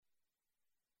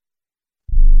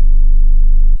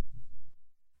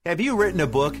Have you written a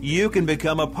book? You can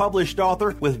become a published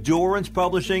author with Dorrance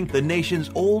Publishing, the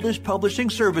nation's oldest publishing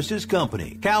services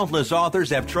company. Countless authors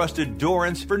have trusted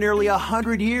Dorrance for nearly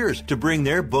 100 years to bring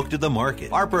their book to the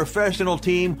market. Our professional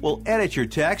team will edit your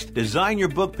text, design your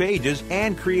book pages,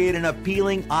 and create an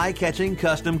appealing, eye-catching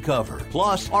custom cover.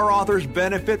 Plus, our authors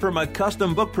benefit from a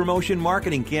custom book promotion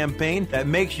marketing campaign that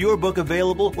makes your book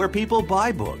available where people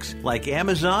buy books, like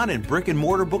Amazon and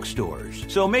brick-and-mortar bookstores.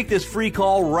 So make this free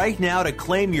call right now to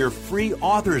claim your free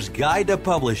author's guide to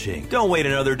publishing. Don't wait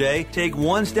another day. Take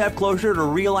one step closer to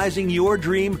realizing your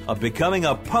dream of becoming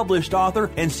a published author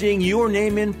and seeing your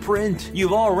name in print.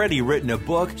 You've already written a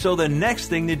book, so the next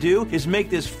thing to do is make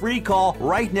this free call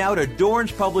right now to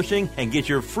Dorrance Publishing and get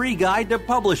your free guide to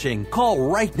publishing. Call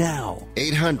right now.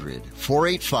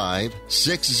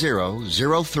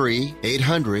 800-485-6003.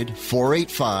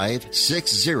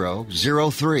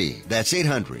 800-485-6003. That's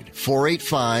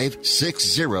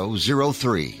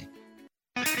 800-485-6003.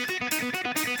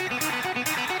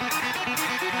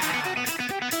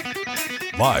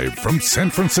 Live from San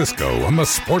Francisco on the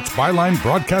Sports Byline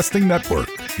Broadcasting Network,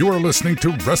 you are listening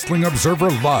to Wrestling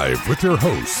Observer Live with your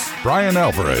hosts, Bryan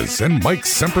Alvarez and Mike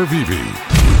Sempervive.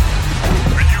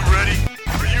 Are you ready?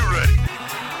 Are you ready?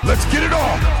 Let's get it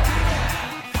on!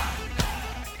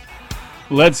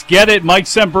 Let's get it. Mike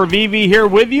Sempervive here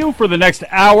with you for the next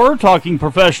hour, talking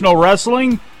professional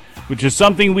wrestling, which is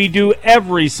something we do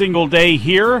every single day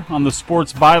here on the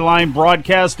Sports Byline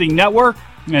Broadcasting Network.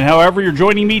 And however you're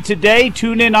joining me today,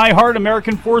 tune in iHeart,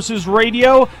 American Forces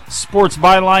Radio,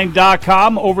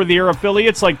 SportsByline.com, over-the-air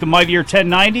affiliates like the Mightier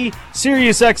 1090,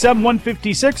 Sirius XM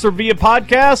 156, or via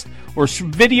podcast or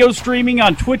video streaming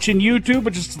on Twitch and YouTube.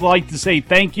 I'd just like to say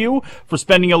thank you for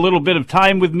spending a little bit of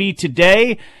time with me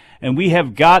today. And we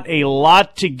have got a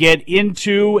lot to get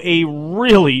into, a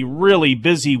really, really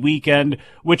busy weekend,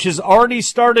 which has already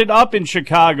started up in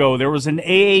Chicago. There was an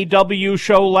AAW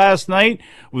show last night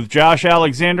with Josh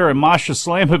Alexander and Masha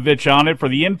Slamovich on it for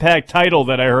the Impact title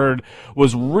that I heard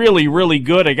was really, really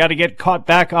good. I got to get caught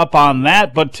back up on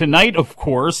that. But tonight, of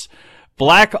course,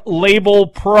 Black Label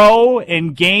Pro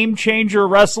and Game Changer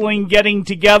Wrestling getting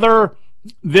together.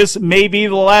 This may be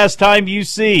the last time you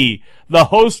see the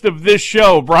host of this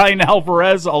show, Bryan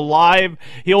Alvarez, alive.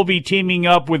 He'll be teaming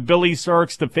up with Billy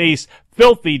Starks to face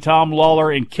Filthy Tom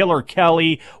Lawler and Killer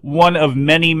Kelly, one of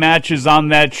many matches on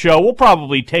that show. We'll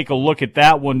probably take a look at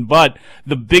that one, but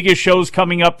the biggest shows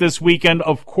coming up this weekend,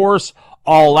 of course,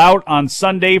 All Out on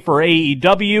Sunday for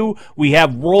AEW. We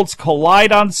have Worlds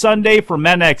Collide on Sunday from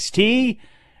NXT.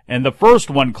 And the first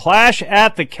one, Clash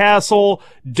at the Castle,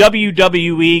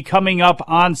 WWE, coming up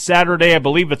on Saturday. I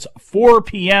believe it's 4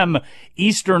 p.m.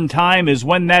 Eastern Time is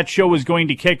when that show is going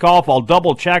to kick off. I'll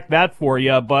double check that for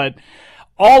you, but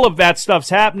all of that stuff's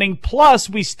happening. Plus,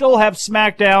 we still have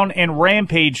SmackDown and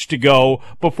Rampage to go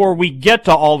before we get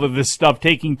to all of this stuff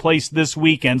taking place this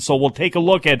weekend. So we'll take a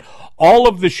look at all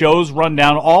of the shows, run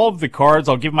down all of the cards.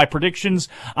 I'll give my predictions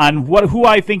on who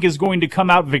I think is going to come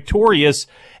out victorious,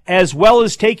 as well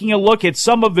as taking a look at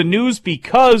some of the news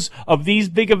because of these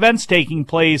big events taking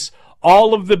place.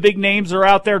 All of the big names are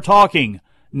out there talking,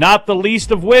 not the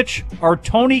least of which are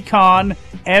Tony Khan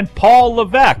and Paul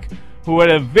Levesque, who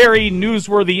had a very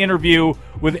newsworthy interview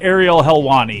with Ariel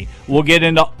Helwani. We'll get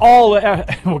into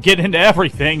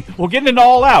everything. We'll get into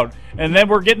All Out, and then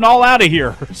we're getting all out of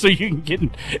here so you can get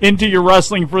into your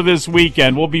wrestling for this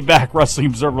weekend. We'll be back, Wrestling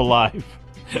Observer Live.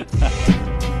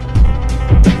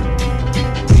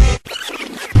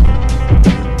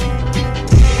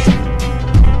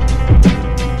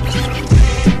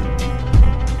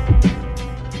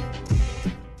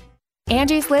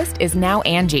 Angie's List is now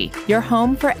Angie, your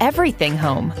home for everything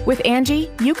home. With Angie,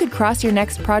 you could cross your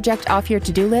next project off your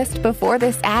to-do list before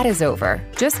this ad is over.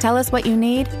 Just tell us what you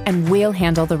need, and we'll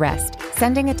handle the rest,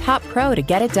 sending a top pro to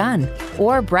get it done.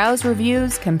 Or browse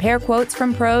reviews, compare quotes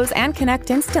from pros, and connect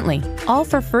instantly, all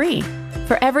for free.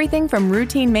 For everything from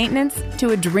routine maintenance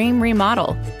to a dream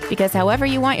remodel. Because however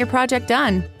you want your project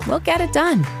done, we'll get it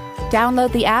done.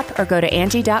 Download the app or go to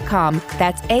Angie.com.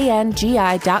 That's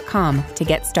ANGI.com to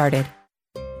get started.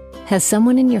 Has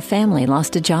someone in your family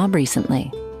lost a job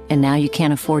recently, and now you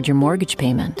can't afford your mortgage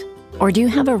payment? Or do you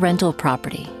have a rental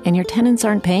property and your tenants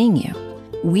aren't paying you?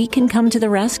 We can come to the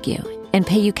rescue and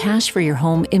pay you cash for your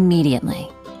home immediately.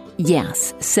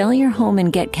 Yes, sell your home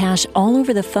and get cash all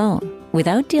over the phone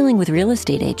without dealing with real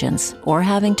estate agents or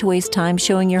having to waste time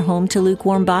showing your home to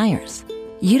lukewarm buyers.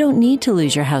 You don't need to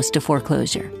lose your house to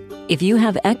foreclosure. If you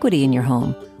have equity in your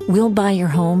home, we'll buy your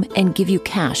home and give you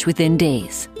cash within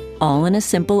days. All in a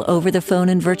simple over-the-phone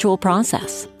and virtual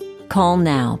process. Call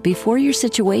now before your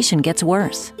situation gets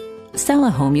worse. Sell a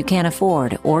home you can't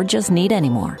afford or just need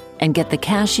anymore and get the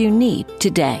cash you need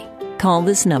today. Call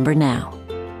this number now.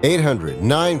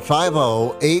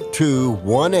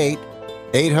 800-950-8218.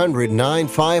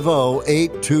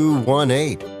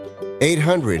 800-950-8218.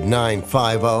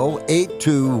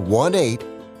 800-950-8218.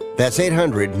 That's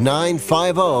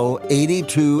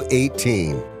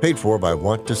 800-950-8218. Paid for by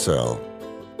Want to Sell.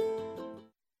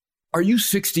 Are you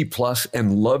 60 plus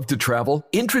and love to travel?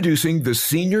 Introducing the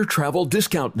Senior Travel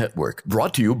Discount Network,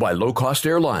 brought to you by Low Cost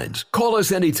Airlines. Call us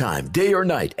anytime, day or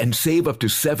night, and save up to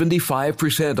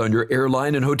 75% on your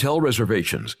airline and hotel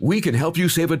reservations. We can help you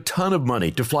save a ton of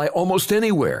money to fly almost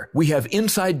anywhere. We have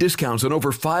inside discounts on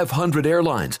over 500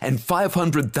 airlines and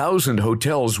 500,000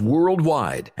 hotels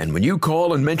worldwide. And when you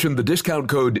call and mention the discount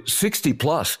code 60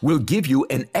 plus, we'll give you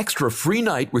an extra free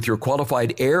night with your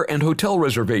qualified air and hotel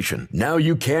reservation. Now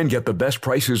you can get the best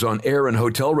prices on air and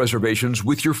hotel reservations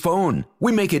with your phone.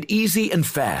 We make it easy and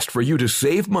fast for you to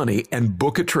save money and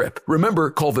book a trip.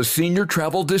 Remember, call the Senior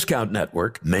Travel Discount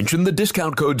Network, mention the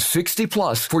discount code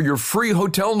 60+ for your free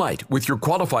hotel night with your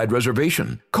qualified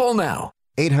reservation. Call now.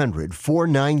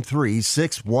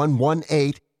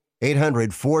 800-493-6118.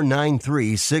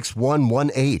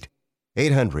 800-493-6118.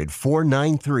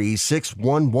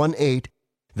 800-493-6118.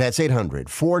 That's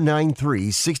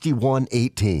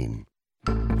 800-493-6118.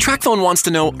 TrackPhone wants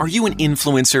to know, are you an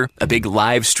influencer, a big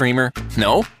live streamer?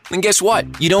 No? Then guess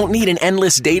what? You don't need an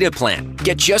endless data plan.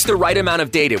 Get just the right amount of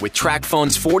data with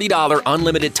TrackPhone's $40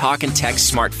 unlimited talk and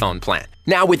text smartphone plan.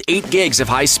 Now with 8 gigs of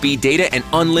high-speed data and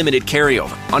unlimited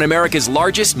carryover on America's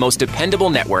largest, most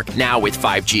dependable network, now with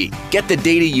 5G. Get the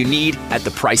data you need at the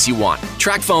price you want.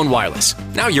 TrackPhone Wireless.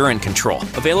 Now you're in control.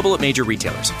 Available at major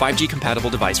retailers. 5G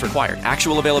compatible device required.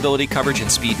 Actual availability, coverage,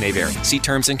 and speed may vary. See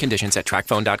terms and conditions at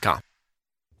TrackPhone.com.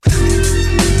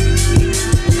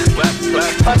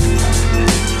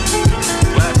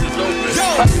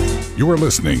 You are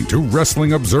listening to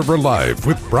Wrestling Observer Live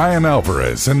with Bryan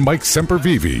Alvarez and Mike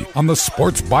Sempervive on the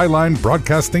Sports Byline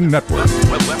Broadcasting Network.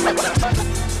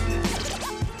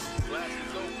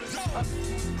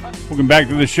 Welcome back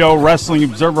to the show, Wrestling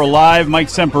Observer Live. Mike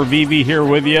Sempervive here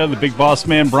with you, the big boss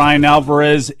man Bryan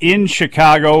Alvarez in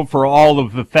Chicago for all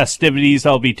of the festivities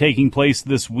that will be taking place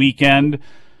this weekend.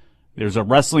 There's a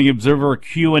Wrestling Observer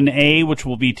Q&A, which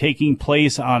will be taking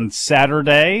place on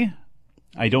Saturday.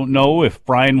 I don't know if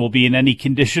Bryan will be in any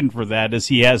condition for that, as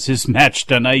he has his match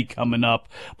tonight coming up.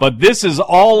 But this is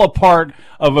all a part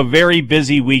of a very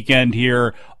busy weekend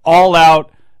here. All Out,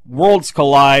 Worlds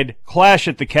Collide, Clash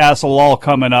at the Castle, all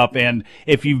coming up. And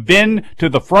if you've been to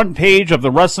the front page of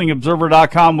the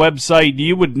WrestlingObserver.com website,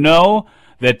 you would know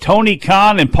that Tony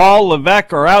Khan and Paul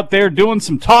Levesque are out there doing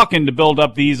some talking to build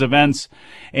up these events.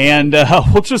 And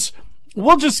we'll just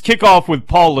kick off with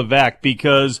Paul Levesque,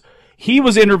 because he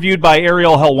was interviewed by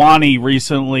Ariel Helwani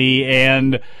recently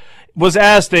and was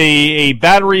asked a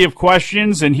battery of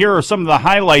questions, and here are some of the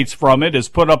highlights from it, as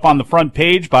put up on the front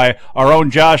page by our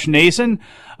own Josh Nason.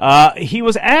 He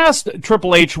was asked,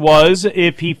 Triple H was,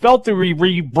 if he felt the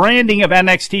rebranding of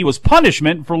NXT was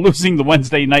punishment for losing the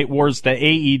Wednesday Night Wars to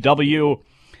AEW.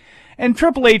 And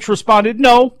Triple H responded,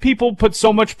 no, people put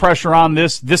so much pressure on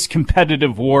this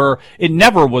competitive war. It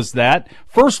never was that.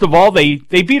 First of all, they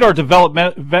beat our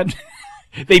developmental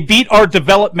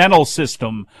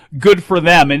system. Good for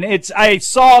them. And I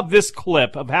saw this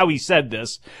clip of how he said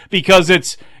this, because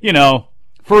it's,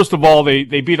 first of all, they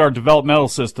beat our developmental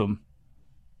system.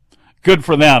 Good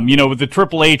for them, with the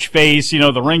Triple H face,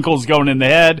 the wrinkles going in the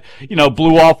head,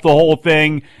 blew off the whole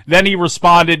thing. Then he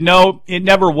responded, no, it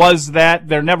never was that.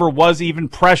 There never was even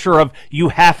pressure of, you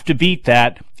have to beat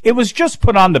that. It was just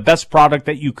put on the best product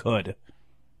that you could.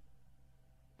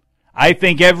 I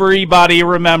think everybody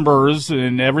remembers,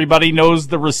 and everybody knows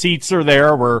the receipts are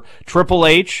there, where Triple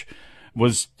H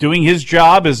was doing his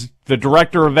job as the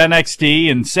director of NXT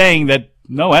and saying that,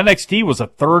 no, NXT was a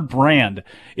third brand.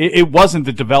 It wasn't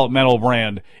the developmental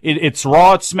brand. It's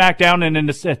Raw, it's SmackDown, and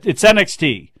it's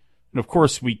NXT. And of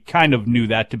course, we kind of knew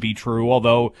that to be true,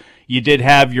 although you did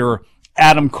have your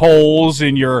Adam Coles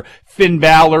and your Finn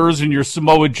Balor's and your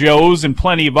Samoa Joes and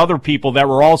plenty of other people that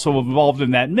were also involved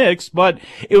in that mix, but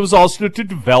it was also to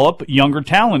develop younger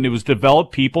talent. It was to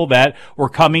develop people that were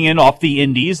coming in off the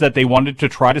indies that they wanted to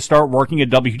try to start working at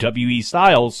WWE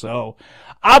style. So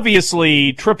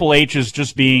obviously, Triple H is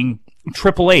just being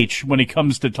Triple H when it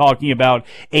comes to talking about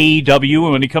AEW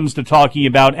and when it comes to talking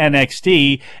about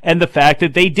NXT, and the fact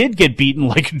that they did get beaten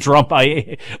like a drum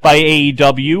by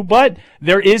AEW. But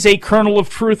there is a kernel of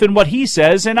truth in what he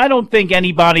says, and I don't think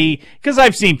anybody, because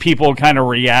I've seen people kind of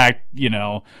react,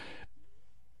 a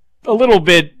little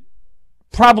bit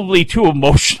probably too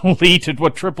emotionally to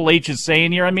what Triple H is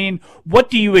saying here. I mean, what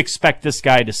do you expect this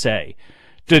guy to say?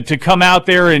 To come out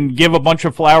there and give a bunch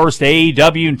of flowers to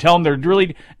AEW and tell them they're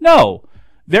really... No,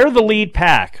 they're the lead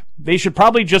pack. They should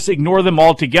probably just ignore them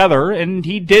altogether, and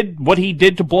he did what he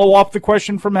did to blow off the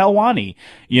question from Helwani.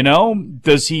 You know,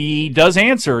 he does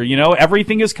answer, you know,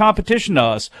 everything is competition to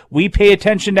us. We pay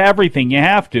attention to everything. You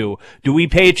have to. Do we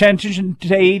pay attention to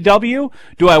AEW?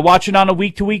 Do I watch it on a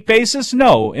week-to-week basis?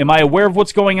 No. Am I aware of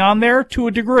what's going on there? To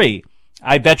a degree.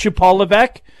 I bet you Paul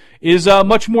Levesque is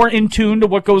much more in tune to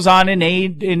what goes on in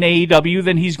AEW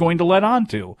than he's going to let on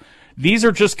to. These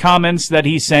are just comments that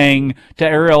he's saying to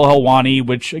Ariel Helwani,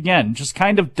 which, again, just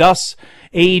kind of dusts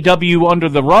AEW under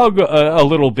the rug a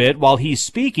little bit while he's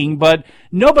speaking, but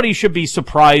nobody should be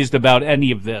surprised about any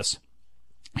of this.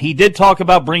 He did talk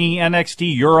about bringing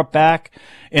NXT Europe back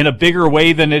in a bigger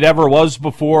way than it ever was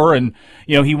before, and,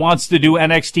 you know, he wants to do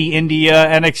NXT India,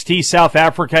 NXT South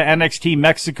Africa, NXT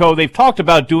Mexico. They've talked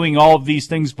about doing all of these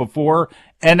things before,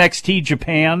 NXT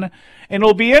Japan, and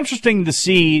it'll be interesting to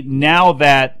see now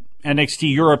that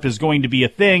NXT Europe is going to be a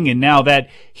thing, and now that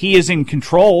he is in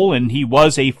control, and he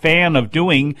was a fan of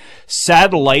doing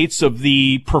satellites of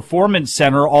the Performance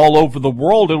Center all over the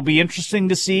world, it'll be interesting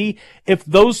to see if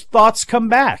those thoughts come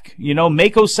back. You know,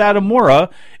 Meiko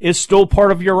Satomura is still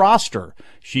part of your roster.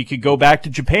 She could go back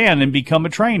to Japan and become a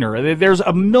trainer. There's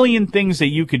a million things that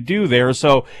you could do there,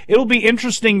 so it'll be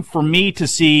interesting for me to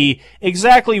see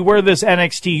exactly where this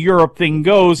NXT Europe thing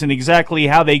goes and exactly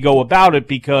how they go about it,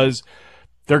 because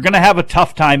they're going to have a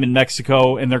tough time in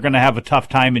Mexico, and they're going to have a tough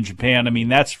time in Japan. I mean,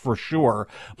 that's for sure.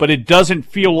 But it doesn't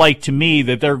feel like to me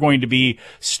that they're going to be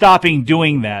stopping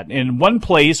doing that. And one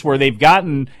place where they've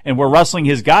gotten, and where wrestling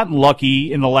has gotten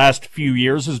lucky in the last few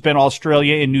years, has been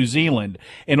Australia and New Zealand.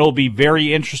 And it'll be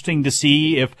very interesting to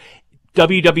see if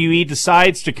WWE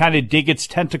decides to kind of dig its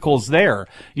tentacles there.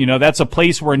 You know, that's a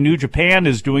place where New Japan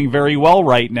is doing very well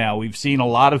right now. We've seen a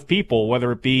lot of people,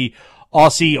 whether it be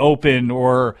Aussie Open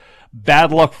or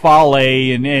Bad Luck Fale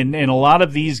and a lot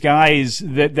of these guys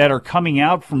that are coming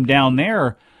out from down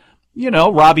there, you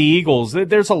know, Robbie Eagles.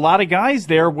 There's a lot of guys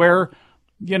there where,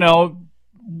 you know,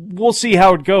 we'll see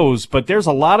how it goes, but there's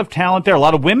a lot of talent there, a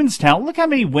lot of women's talent. Look how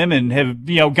many women have,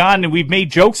 you know, gone, and we've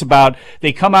made jokes about,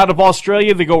 they come out of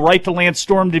Australia, they go right to Lance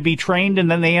Storm to be trained,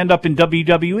 and then they end up in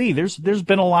WWE. There's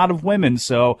been a lot of women,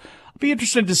 so I'll be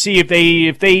interested to see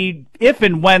if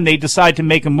and when they decide to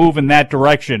make a move in that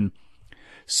direction.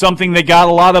 Something that got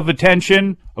a lot of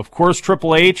attention, of course,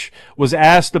 Triple H was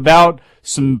asked about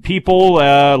some people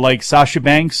like Sasha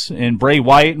Banks and Bray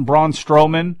Wyatt and Braun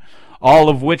Strowman, all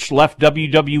of which left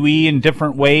WWE in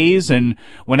different ways. And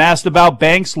when asked about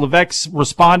Banks, Levesque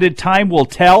responded, "Time will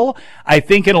tell. I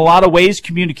think in a lot of ways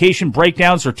communication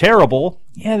breakdowns are terrible."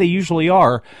 Yeah, they usually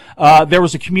are. There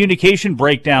was a communication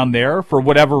breakdown there for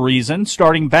whatever reason.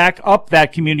 Starting back up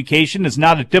that communication is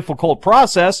not a difficult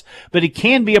process, but it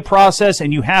can be a process,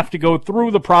 and you have to go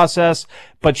through the process.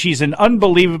 But she's an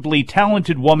unbelievably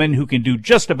talented woman who can do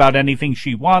just about anything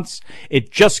she wants. It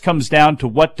just comes down to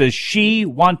what does she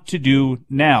want to do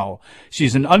now.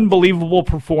 She's an unbelievable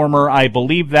performer. I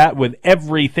believe that with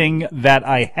everything that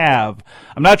I have.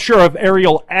 I'm not sure if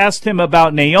Ariel asked him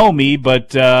about Naomi,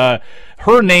 but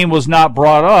her name was not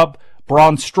brought up.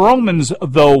 Braun Strowman's,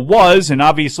 though, was, and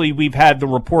obviously we've had the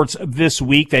reports this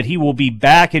week that he will be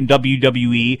back in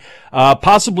WWE,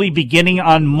 possibly beginning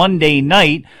on Monday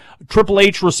night. Triple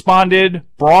H responded,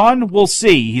 "Braun, we'll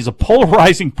see. He's a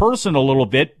polarizing person a little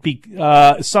bit,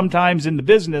 sometimes in the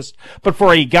business, but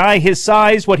for a guy his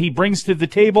size, what he brings to the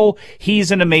table, he's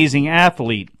an amazing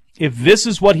athlete. If this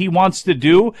is what he wants to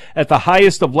do at the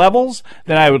highest of levels,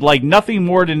 then I would like nothing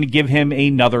more than to give him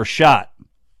another shot."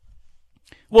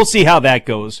 We'll see how that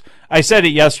goes. I said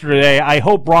it yesterday. I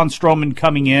hope Braun Strowman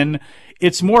coming in,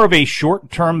 it's more of a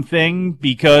short-term thing,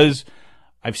 because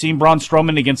I've seen Braun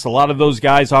Strowman against a lot of those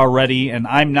guys already, and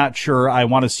I'm not sure I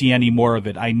want to see any more of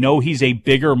it. I know he's a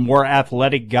bigger, more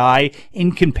athletic guy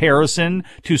in comparison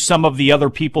to some of the other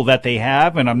people that they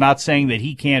have, and I'm not saying that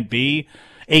he can't be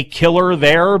a killer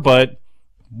there, but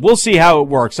we'll see how it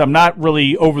works. I'm not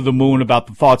really over the moon about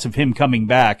the thoughts of him coming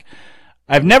back.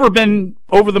 I've never been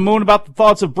over the moon about the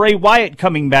thoughts of Bray Wyatt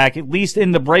coming back, at least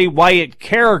in the Bray Wyatt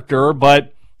character,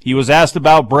 but he was asked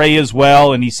about Bray as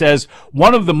well, and he says,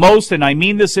 "One of the most, and I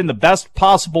mean this in the best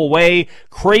possible way,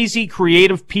 crazy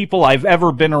creative people I've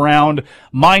ever been around.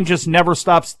 Mine just never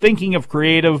stops thinking of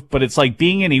creative, but it's like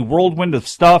being in a whirlwind of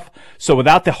stuff. So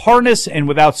without the harness and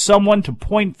without someone to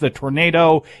point the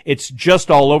tornado, it's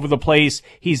just all over the place.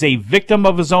 He's a victim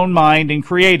of his own mind and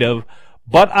creative,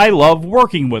 but I love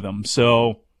working with him."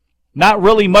 So not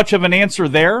really much of an answer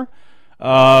there.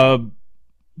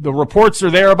 The reports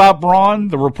are there about Braun.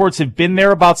 The reports have been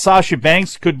there about Sasha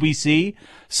Banks. Could we see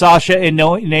Sasha and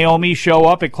Naomi show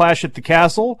up at Clash at the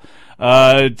Castle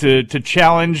to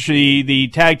challenge the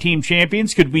tag team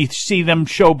champions? Could we see them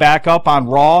show back up on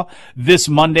Raw this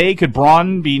Monday? Could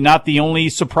Braun be not the only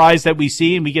surprise that we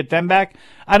see and we get them back?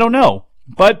 I don't know.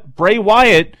 But Bray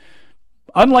Wyatt,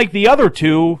 unlike the other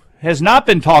two, has not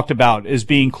been talked about as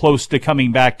being close to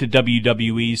coming back to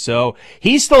WWE, so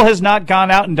he still has not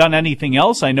gone out and done anything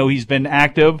else. I know he's been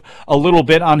active a little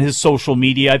bit on his social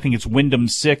media. I think it's Wyndham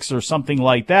 6 or something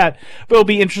like that. But it'll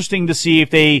be interesting to see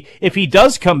if he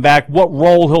does come back, what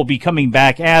role he'll be coming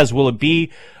back as. Will it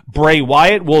be Bray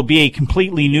Wyatt? Will it be a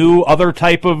completely new other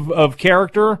type of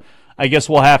character? I guess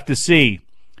we'll have to see.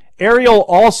 Ariel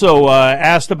also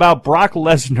asked about Brock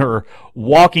Lesnar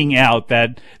walking out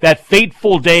that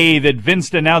fateful day that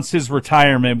Vince announced his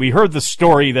retirement. We heard the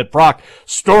story that Brock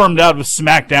stormed out of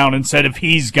SmackDown and said, "If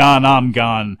he's gone, I'm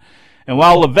gone." And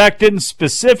while Levesque didn't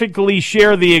specifically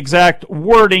share the exact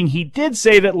wording, he did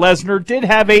say that Lesnar did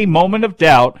have a moment of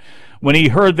doubt when he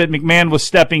heard that McMahon was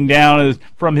stepping down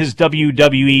from his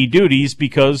WWE duties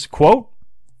because, quote,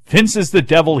 Vince is the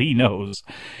devil he knows.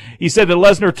 He said that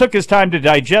Lesnar took his time to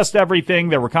digest everything.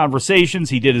 There were conversations.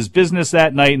 He did his business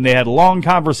that night, and they had long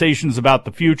conversations about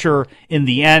the future. In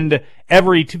the end,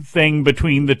 everything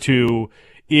between the two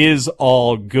is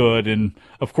all good. And,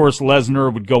 of course,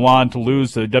 Lesnar would go on to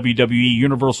lose to WWE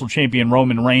Universal Champion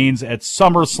Roman Reigns at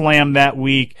SummerSlam that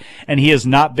week, and he has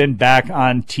not been back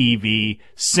on TV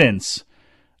since.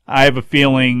 I have a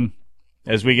feeling,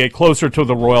 as we get closer to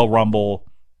the Royal Rumble,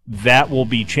 that will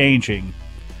be changing.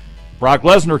 Brock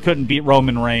Lesnar couldn't beat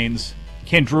Roman Reigns.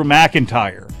 Can Drew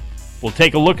McIntyre? We'll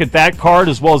take a look at that card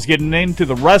as well as getting into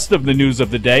the rest of the news of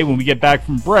the day when we get back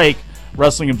from break.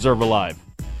 Wrestling Observer Live.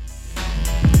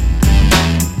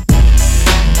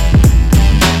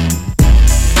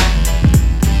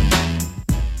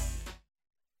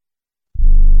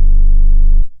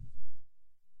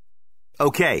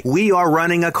 Okay, we are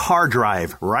running a car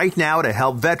drive right now to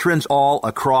help veterans all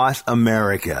across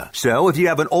America. So if you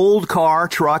have an old car,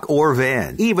 truck, or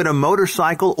van, even a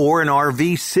motorcycle or an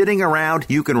RV sitting around,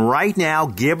 you can right now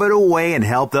give it away and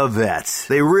help the vets.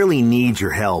 They really need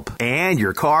your help. And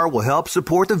your car will help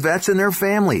support the vets and their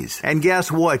families. And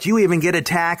guess what? You even get a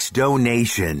tax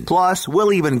donation. Plus,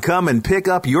 we'll even come and pick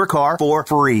up your car for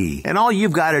free. And all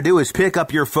you've got to do is pick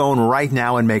up your phone right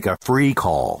now and make a free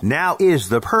call. Now is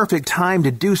the perfect time to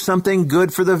do something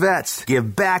good for the vets.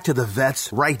 Give back to the vets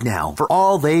right now for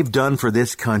all they've done for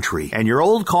this country. And your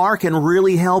old car can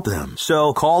really help them.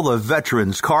 So call the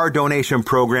Veterans Car Donation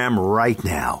Program right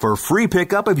now for free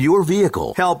pickup of your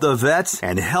vehicle. Help the vets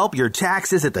and help your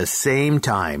taxes at the same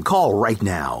time. Call right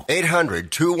now.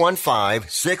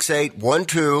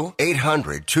 800-215-6812.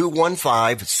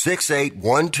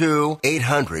 800-215-6812.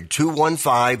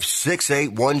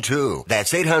 800-215-6812.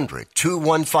 That's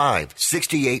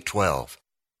 800-215-6812.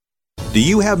 Do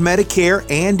you have Medicare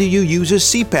and do you use a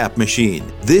CPAP machine?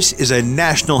 This is a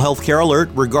national healthcare alert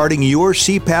regarding your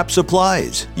CPAP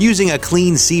supplies. Using a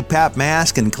clean CPAP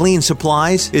mask and clean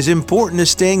supplies is important to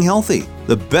staying healthy.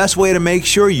 The best way to make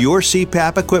sure your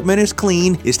CPAP equipment is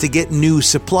clean is to get new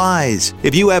supplies.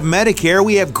 If you have Medicare,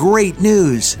 we have great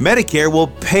news. Medicare will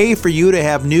pay for you to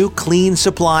have new clean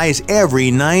supplies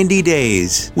every 90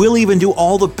 days. We'll even do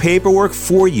all the paperwork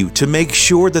for you to make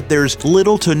sure that there's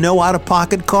little to no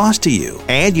out-of-pocket cost to you.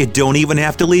 And you don't even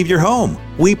have to leave your home.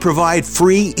 We provide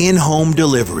free in-home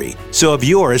delivery. So if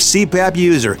you're a CPAP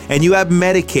user and you have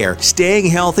Medicare, staying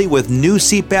healthy with new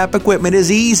CPAP equipment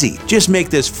is easy. Just make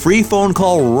this free phone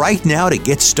call right now to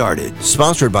get started.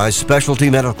 Sponsored by Specialty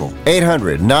Medical.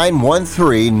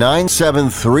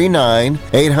 800-913-9739.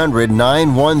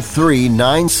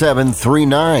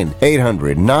 800-913-9739.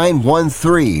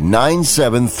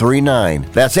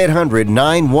 800-913-9739. That's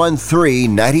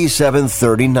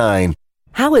 800-913-9739.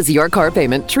 How is your car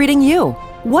payment treating you?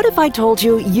 What if I told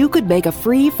you you could make a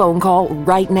free phone call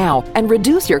right now and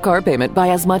reduce your car payment by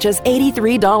as much as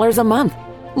 $83 a month?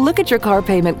 Look at your car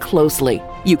payment closely.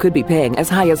 You could be paying as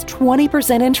high as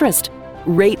 20% interest.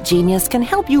 Rate Genius can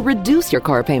help you reduce your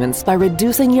car payments by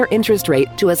reducing your interest rate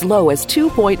to as low as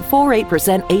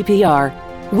 2.48% APR.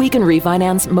 We can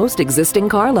refinance most existing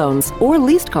car loans or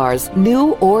leased cars,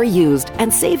 new or used,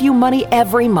 and save you money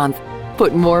every month.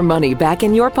 Put more money back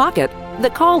in your pocket. The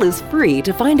call is free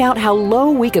to find out how low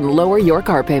we can lower your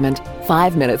car payment.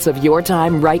 5 minutes of your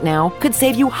time right now could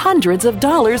save you hundreds of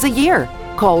dollars a year.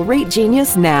 Call Rate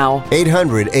Genius now.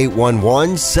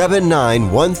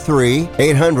 800-811-7913.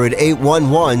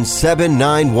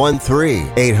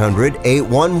 800-811-7913.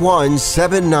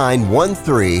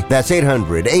 800-811-7913. That's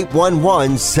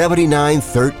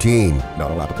 800-811-7913.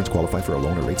 Not all applicants qualify for a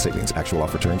loan or rate savings. Actual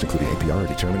offer terms, including APR, are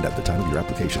determined at the time of your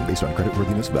application based on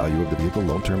creditworthiness, value of the vehicle,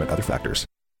 loan term, and other factors.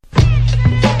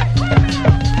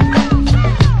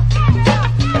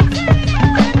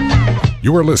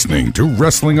 You are listening to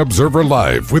Wrestling Observer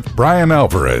Live with Bryan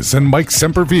Alvarez and Mike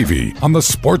Sempervive on the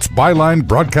Sports Byline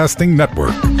Broadcasting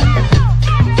Network.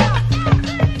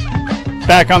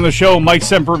 Back on the show, Mike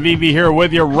Sempervive here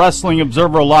with you. Wrestling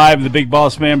Observer Live, the big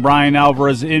boss man Bryan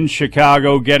Alvarez in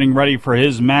Chicago, getting ready for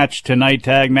his match tonight,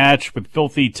 tag match with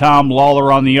Filthy Tom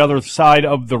Lawler on the other side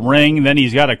of the ring. Then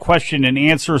he's got a question and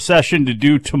answer session to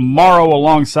do tomorrow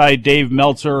alongside Dave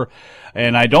Meltzer.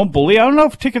 And I don't know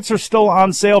if tickets are still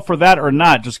on sale for that or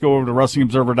not. Just go over to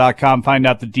WrestlingObserver.com, find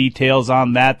out the details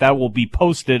on that. That will be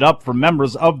posted up for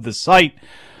members of the site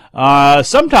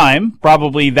sometime,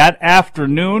 probably that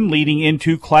afternoon, leading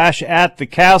into Clash at the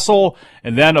Castle.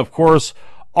 And then, of course,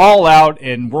 All Out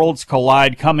and Worlds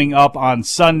Collide coming up on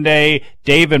Sunday.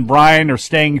 Dave and Bryan are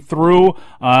staying through,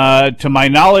 to my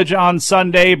knowledge, on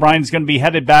Sunday. Bryan's going to be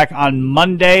headed back on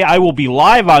Monday. I will be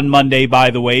live on Monday, by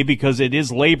the way, because it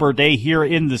is Labor Day here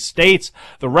in the States.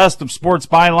 The rest of Sports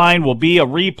Byline will be a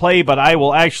replay, but I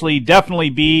will actually definitely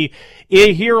be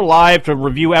here live to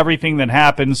review everything that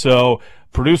happened. So,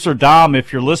 Producer Dom,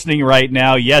 if you're listening right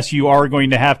now, yes, you are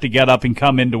going to have to get up and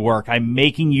come into work. I'm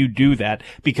making you do that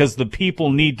because the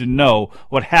people need to know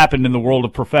what happened in the world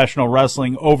of professional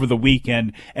wrestling over the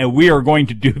weekend, and we are going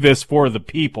to do this for the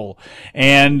people.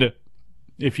 And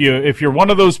if you're one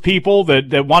of those people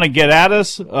that want to get at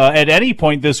us at any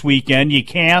point this weekend, you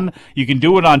can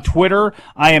do it on Twitter.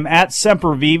 I am at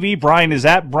Sempervive. Bryan is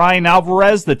at Bryan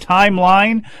Alvarez. The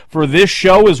timeline for this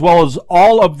show, as well as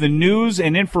all of the news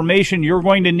and information you're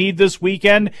going to need this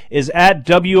weekend, is at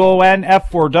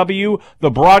WONF4W. The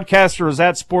broadcaster is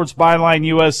at Sports Byline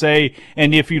USA.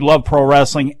 And if you love pro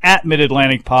wrestling, at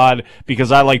Mid-Atlantic Pod,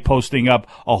 because I like posting up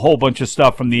a whole bunch of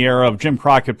stuff from the era of Jim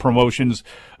Crockett Promotions,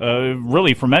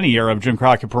 really from any era of Jim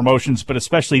Crockett Promotions, but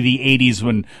especially the 80s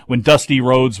when Dusty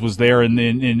Rhodes was there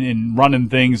in running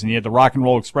things, and you had the Rock and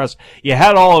Roll Express. You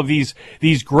had all of these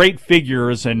great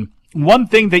figures, and one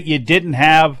thing that you didn't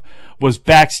have was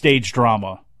backstage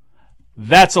drama.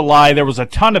 That's a lie. There was a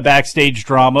ton of backstage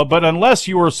drama, but unless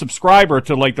you were a subscriber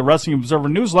to like the Wrestling Observer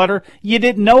newsletter, you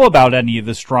didn't know about any of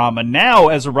this drama. Now,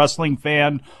 as a wrestling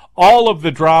fan, all of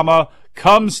the drama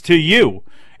comes to you.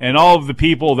 And all of the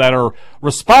people that are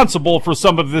responsible for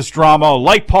some of this drama,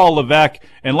 like Paul Levesque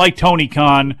and like Tony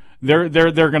Khan, they're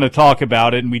going to talk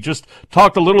about it. And we just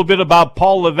talked a little bit about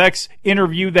Paul Levesque's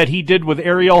interview that he did with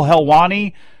Ariel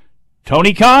Helwani.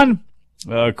 Tony Khan,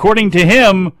 according to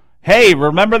him, hey,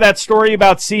 remember that story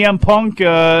about CM Punk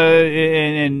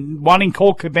and wanting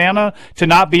Colt Cabana to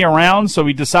not be around, so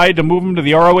he decided to move him to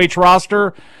the ROH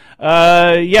roster?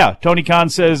 Yeah, Tony Khan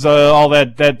says all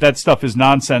that stuff is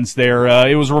nonsense there.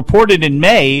 It was reported in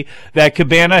May that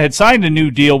Cabana had signed a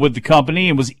new deal with the company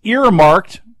and was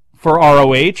earmarked for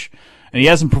ROH, and he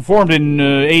hasn't performed in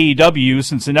AEW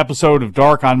since an episode of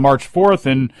Dark on March 4th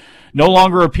and no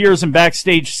longer appears in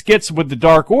backstage skits with the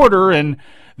Dark Order, and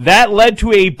that led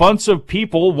to a bunch of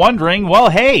people wondering,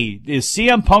 well, hey, is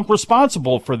CM Punk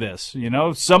responsible for this? You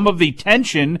know, some of the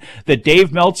tension that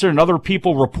Dave Meltzer and other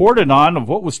people reported on of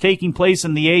what was taking place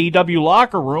in the AEW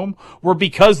locker room were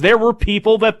because there were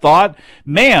people that thought,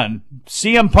 man,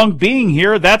 CM Punk being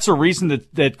here, that's a reason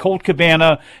that Colt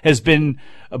Cabana has been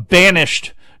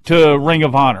banished to Ring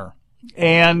of Honor.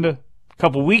 And a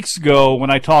couple weeks ago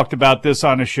when I talked about this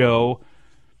on a show,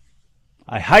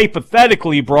 I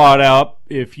hypothetically brought up,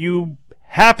 if you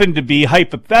happen to be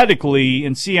hypothetically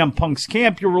in CM Punk's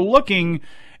camp, you were looking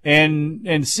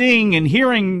and seeing and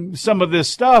hearing some of this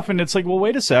stuff, and it's like, well,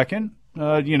 wait a second.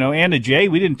 Anna Jay,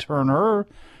 we didn't turn her.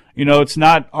 It's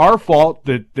not our fault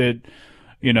that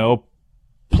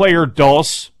player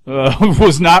Dulce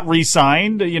was not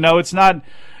re-signed. It's not.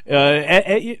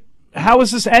 How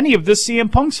is this any of this CM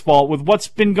Punk's fault with what's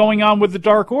been going on with the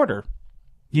Dark Order?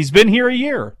 He's been here a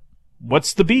year.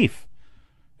 What's the beef?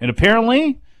 And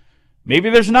apparently, maybe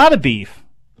there's not a beef.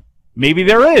 Maybe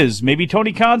there is. Maybe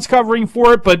Tony Khan's covering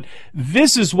for it, but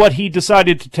this is what he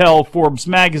decided to tell Forbes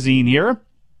magazine here.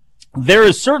 there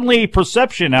is certainly a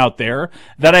perception out there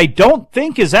that I don't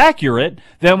think is accurate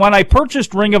that when I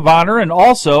purchased Ring of Honor and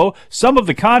also some of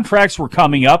the contracts were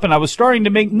coming up and I was starting to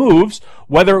make moves,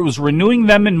 whether it was renewing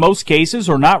them in most cases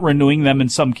or not renewing them in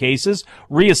some cases,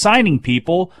 reassigning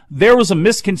people, there was a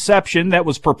misconception that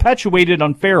was perpetuated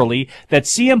unfairly that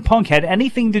CM Punk had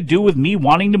anything to do with me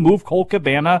wanting to move Colt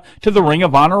Cabana to the Ring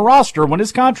of Honor roster when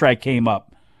his contract came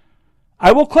up.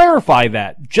 I will clarify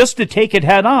that, just to take it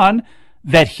head on,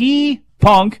 that he,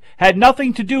 Punk, had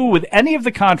nothing to do with any of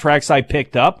the contracts I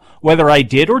picked up, whether I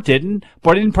did or didn't,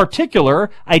 but in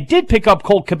particular, I did pick up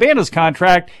Colt Cabana's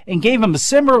contract and gave him a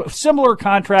similar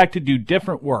contract to do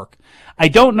different work. I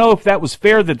don't know if that was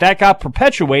fair that got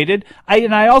perpetuated,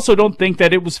 and I also don't think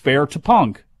that it was fair to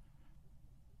Punk.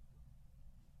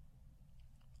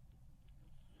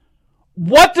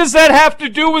 What does that have to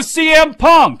do with CM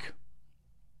Punk?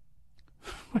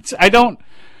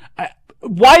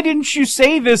 Why didn't you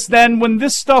say this then when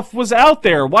this stuff was out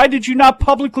there? Why did you not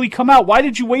publicly come out? Why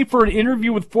did you wait for an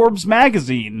interview with Forbes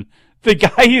magazine? The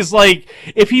guy is like,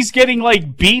 if he's getting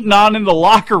like beaten on in the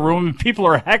locker room and people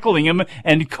are heckling him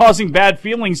and causing bad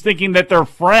feelings thinking that their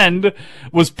friend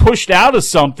was pushed out of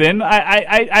something,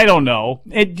 I don't know.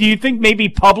 Do you think maybe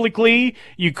publicly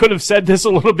you could have said this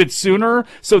a little bit sooner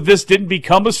so this didn't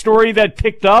become a story that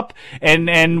picked up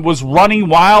and was running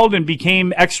wild and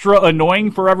became extra annoying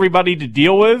for everybody to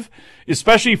deal with?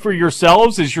 Especially for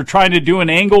yourselves as you're trying to do an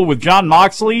angle with Jon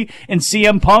Moxley and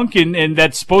CM Punk and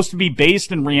that's supposed to be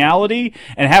based in reality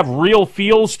and have real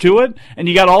feels to it, and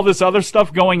you got all this other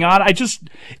stuff going on.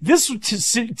 This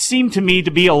seemed to me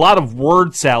to be a lot of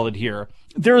word salad here.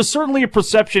 There is certainly a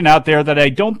perception out there that I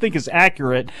don't think is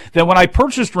accurate that when I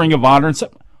purchased Ring of Honor and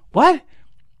said,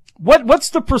 what's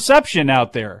the perception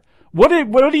out there? What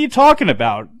are you talking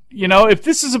about? You know, if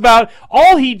this is about,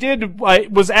 all he did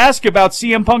was ask about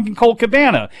CM Punk and Colt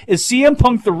Cabana. Is CM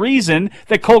Punk the reason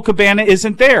that Colt Cabana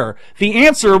isn't there? The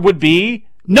answer would be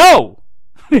no.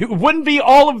 It wouldn't be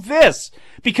all of this.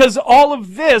 Because all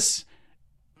of this,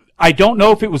 I don't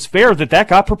know if it was fair that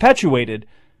got perpetuated.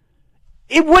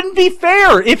 It wouldn't be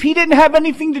fair. If he didn't have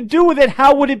anything to do with it,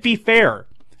 how would it be fair?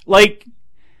 Like,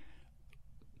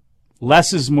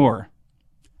 less is more.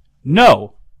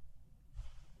 No.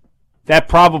 That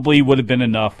probably would have been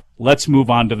enough. Let's move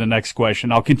on to the next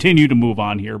question. I'll continue to move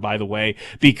on here, by the way,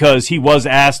 because he was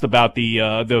asked about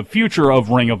the future of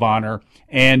Ring of Honor.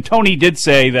 And Tony did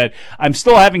say that I'm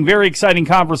still having very exciting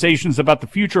conversations about the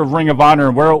future of Ring of Honor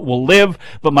and where it will live,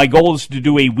 but my goal is to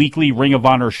do a weekly Ring of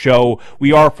Honor show.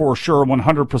 We are for sure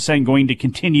 100% going to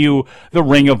continue the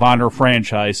Ring of Honor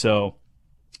franchise. So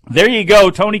there you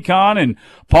go, Tony Khan and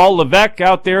Paul Levesque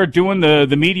out there doing the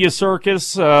media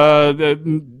circus,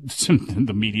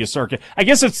 the media circuit. I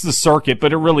guess it's the circuit,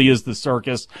 but it really is the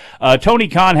circus. Tony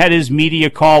Khan had his media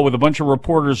call with a bunch of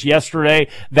reporters yesterday.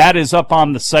 That is up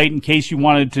on the site in case you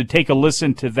wanted to take a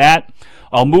listen to that.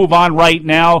 I'll move on right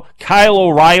now. Kyle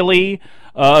O'Reilly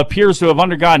appears to have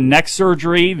undergone neck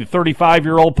surgery. The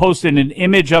 35-year-old posted an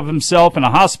image of himself in a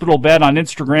hospital bed on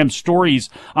Instagram stories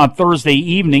on Thursday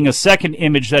evening. A second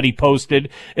image that he posted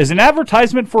is an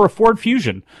advertisement for a Ford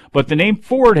Fusion, but the name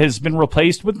Ford has been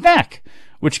replaced with neck,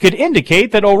 which could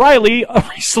indicate that O'Reilly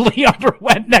recently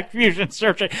underwent neck fusion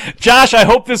surgery. Josh, I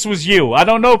hope this was you. I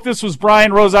don't know if this was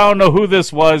Brian Rose. I don't know who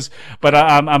this was, but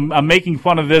I'm making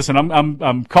fun of this, and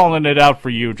I'm calling it out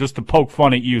for you just to poke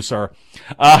fun at you, sir.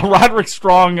 Roderick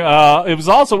Strong it was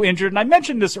also injured, and I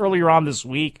mentioned this earlier on this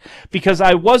week because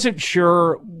I wasn't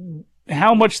sure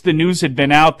how much the news had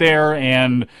been out there,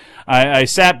 and I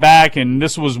sat back, and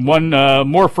this was one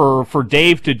more for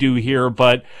Dave to do here,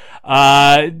 but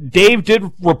Dave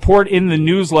did report in the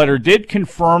newsletter, did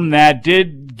confirm that,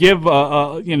 did give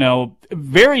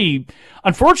very,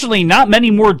 unfortunately, not many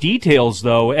more details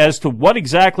though as to what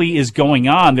exactly is going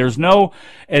on. There's no,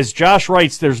 as Josh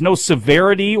writes, there's no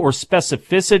severity or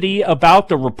specificity about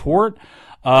the report.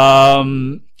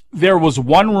 There was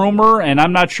one rumor, and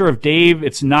I'm not sure if Dave,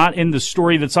 it's not in the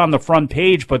story that's on the front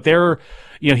page, but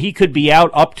he could be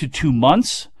out up to 2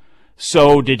 months.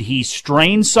 So did he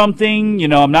strain something?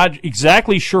 I'm not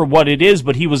exactly sure what it is,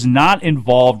 but he was not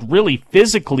involved really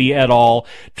physically at all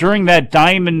during that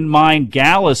Diamond Mine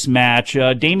Gallus match.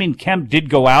 Damian Kemp did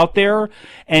go out there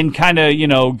and kind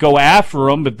of, go after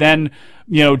him, but then,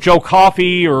 Joe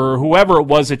Coffey or whoever it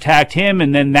was attacked him,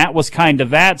 and then that was kind of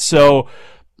that. So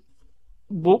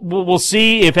we'll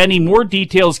see if any more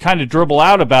details kind of dribble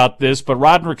out about this, but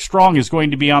Roderick Strong is going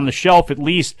to be on the shelf at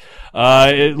least,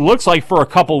 it looks like for a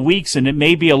couple weeks, and it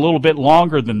may be a little bit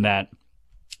longer than that.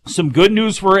 Some good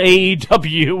news for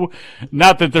AEW.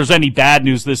 Not that there's any bad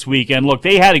news this weekend. Look,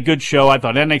 they had a good show. I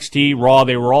thought NXT, Raw,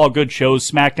 they were all good shows.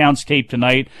 SmackDown's taped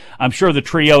tonight. I'm sure the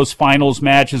Trios finals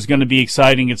match is going to be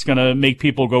exciting. It's going to make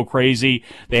people go crazy.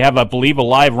 They have, I believe, a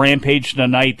live Rampage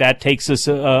tonight. That takes us,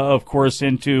 of course,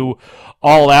 into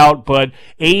All Out. But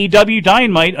AEW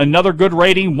Dynamite, another good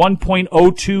rating,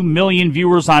 1.02 million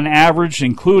viewers on average,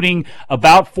 including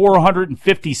about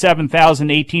 457,000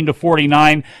 18 to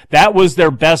 49. That was their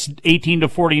best 18 to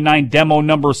 49 demo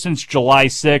number since July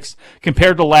 6th.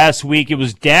 Compared to last week, it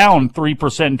was down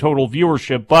 3% in total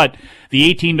viewership, but the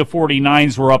 18 to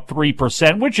 49s were up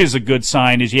 3%, which is a good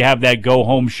sign as you have that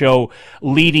go-home show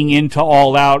leading into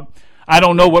All Out. I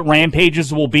don't know what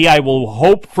Rampages will be. I will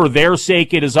hope for their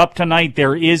sake it is up tonight.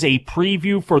 There is a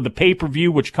preview for the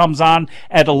pay-per-view, which comes on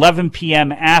at 11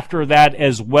 p.m. after that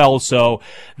as well. So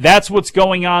that's what's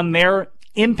going on there.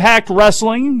 Impact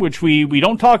Wrestling, which we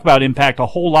don't talk about Impact a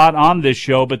whole lot on this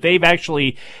show, but they've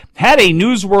actually had a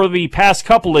newsworthy past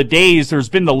couple of days. There's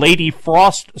been the Lady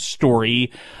Frost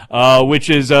story, which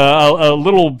is a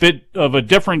little bit of a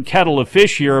different kettle of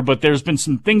fish here, but there's been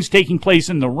some things taking place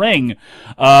in the ring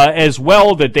as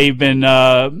well that they've been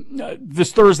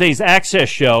this Thursday's Access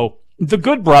show. The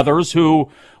Good Brothers, who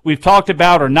we've talked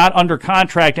about are not under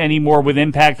contract anymore with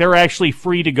Impact. They're actually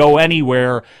free to go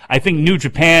anywhere. I think New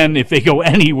Japan, if they go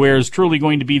anywhere, is truly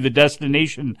going to be the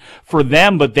destination for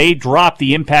them, but they dropped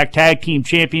the Impact Tag Team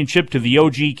Championship to the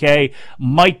OGK,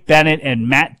 Mike Bennett and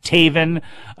Matt Taven.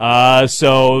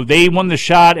 So they won the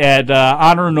shot at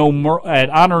Honor No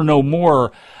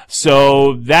More.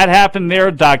 So that happened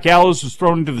there. Doc Gallows was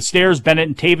thrown into the stairs. Bennett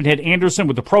and Taven hit Anderson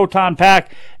with the Proton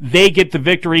Pack. They get the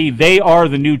victory. They are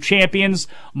the new champions.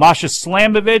 Masha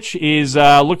Slamovich is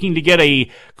looking to get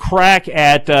a crack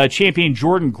at champion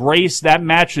Jordan Grace. That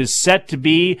match is set to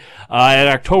be at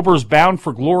October's Bound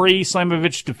for Glory.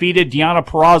 Slamovich defeated Deonna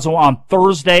Purrazzo on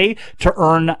Thursday to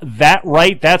earn that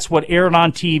right. That's what aired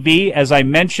on TV. As I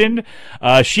mentioned,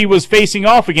 she was facing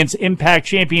off against Impact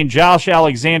champion Josh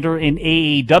Alexander in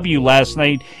AEW last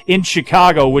night in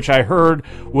Chicago, which I heard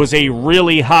was a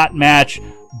really hot match.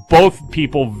 Both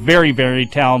people very, very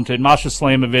talented. Masha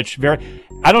Slamovich,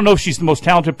 I don't know if she's the most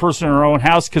talented person in her own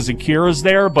house because Akira's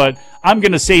there, but I'm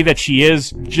going to say that she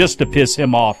is just to piss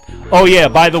him off. Oh, yeah,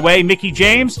 by the way, Mickie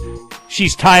James,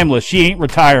 she's timeless. She ain't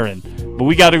retiring. But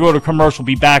we got to go to commercial.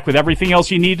 Be back with everything else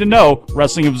you need to know.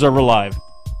 Wrestling Observer Live.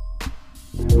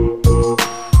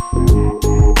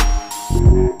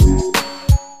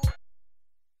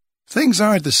 Things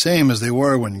aren't the same as they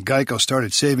were when Geico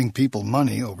started saving people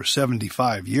money over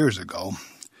 75 years ago.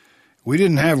 We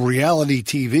didn't have reality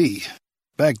TV.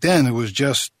 Back then, it was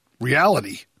just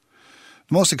reality.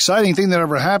 The most exciting thing that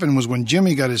ever happened was when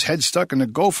Jimmy got his head stuck in a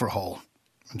gopher hole.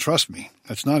 And trust me,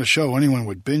 that's not a show anyone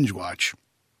would binge watch.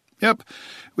 Yep,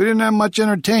 we didn't have much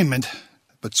entertainment,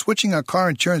 but switching our car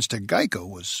insurance to Geico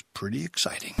was pretty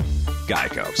exciting.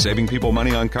 Geico, saving people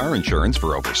money on car insurance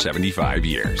for over 75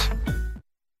 years.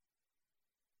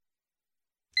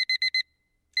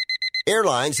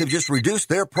 Airlines have just reduced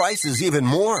their prices even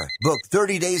more. Book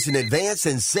 30 days in advance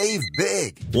and save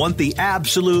big. Want the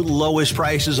absolute lowest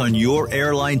prices on your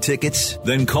airline tickets?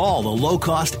 Then call the Low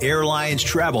Cost Airlines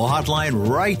Travel Hotline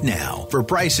right now. For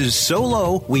prices so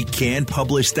low, we can't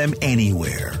publish them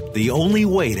anywhere. The only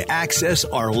way to access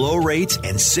our low rates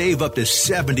and save up to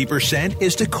 70%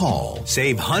 is to call.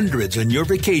 Save hundreds on your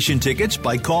vacation tickets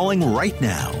by calling right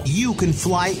now. You can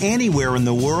fly anywhere in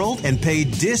the world and pay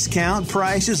discount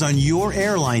prices on your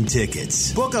airline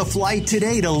tickets. Book a flight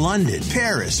today to London,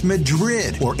 Paris,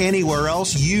 Madrid, or anywhere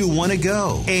else you want to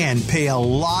go. And pay a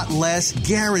lot less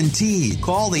guaranteed.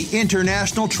 Call the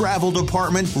International Travel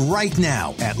Department right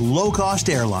now at Low Cost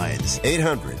Airlines.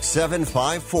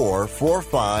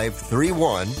 800-754-4531.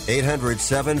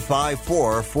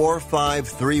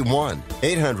 800-754-4531.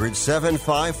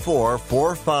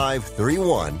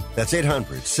 800-754-4531. That's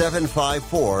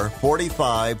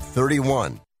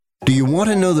 800-754-4531. Do you want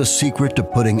to know the secret to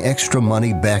putting extra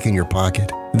money back in your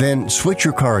pocket? Then switch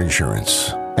your car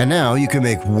insurance. And now you can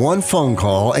make one phone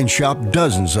call and shop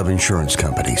dozens of insurance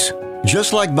companies.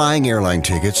 Just like buying airline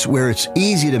tickets, where it's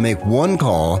easy to make one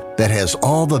call that has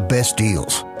all the best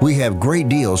deals. We have great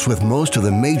deals with most of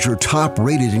the major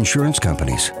top-rated insurance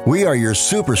companies. We are your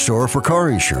superstore for car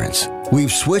insurance.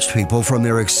 We've switched people from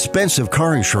their expensive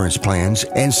car insurance plans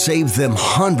and saved them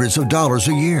hundreds of dollars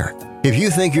a year. If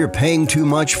you think you're paying too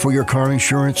much for your car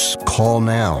insurance, call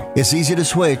now. It's easy to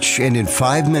switch, and in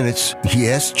 5 minutes,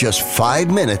 yes, just 5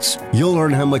 minutes, you'll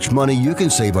learn how much money you can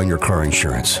save on your car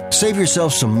insurance. Save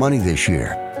yourself some money this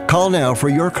year. Call now for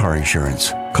your car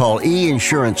insurance. Call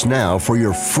E-Insurance now for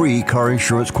your free car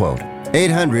insurance quote.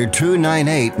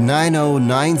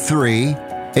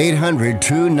 800-298-9093.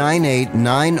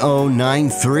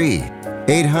 800-298-9093.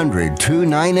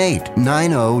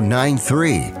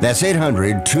 800-298-9093. That's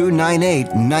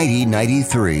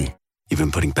 800-298-9093. You've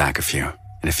been putting back a few,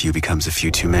 and a few becomes a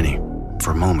few too many.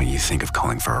 For a moment, you think of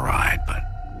calling for a ride, but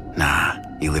nah,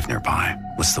 you live nearby.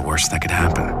 What's the worst that could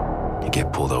happen? You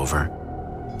get pulled over,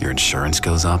 your insurance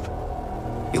goes up,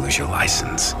 you lose your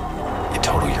license, you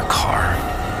total your car,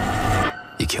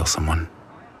 you kill someone.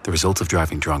 The results of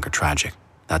driving drunk are tragic.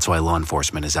 That's why law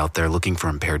enforcement is out there looking for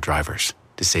impaired drivers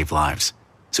to save lives.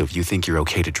 So if you think you're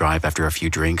okay to drive after a few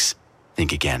drinks,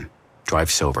 think again. Drive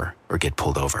sober or get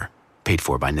pulled over. Paid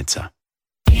for by NHTSA.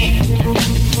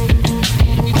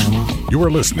 You are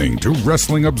listening to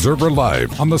Wrestling Observer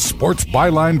Live on the Sports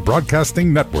Byline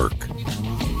Broadcasting Network.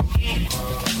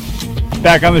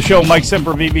 Back on the show, Mike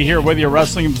Sempervive here with you,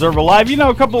 Wrestling Observer Live. You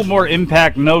know, a couple more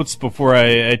Impact notes before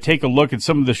I take a look at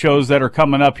some of the shows that are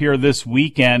coming up here this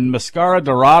weekend. Mascara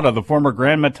Dorada, the former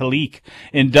Grand Metalik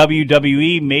in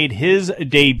WWE, made his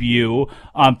debut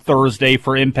on Thursday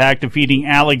for Impact, defeating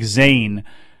Alex Zane.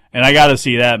 And I got to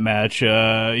see that match.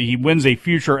 He wins a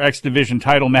future X Division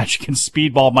title match against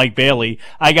Speedball Mike Bailey.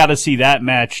 I got to see that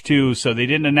match too. So they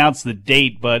didn't announce the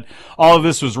date, but all of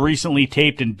this was recently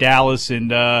taped in Dallas,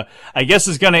 and I guess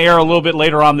it's going to air a little bit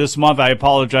later on this month. I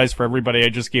apologize for everybody. I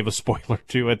just gave a spoiler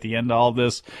too at the end of all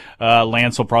this.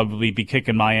 Lance will probably be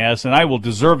kicking my ass, and I will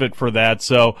deserve it for that.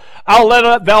 So I'll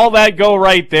let all that go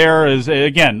right there.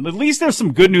 Again, at least there's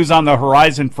some good news on the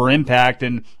horizon for Impact,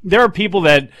 and there are people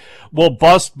that will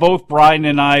bust both Bryan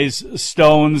and I's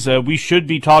stones. We should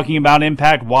be talking about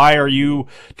Impact. Why are you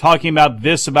talking about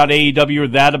this about AEW or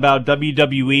that about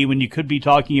WWE when you could be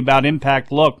talking about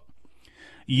Impact? Look,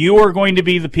 you are going to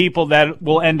be the people that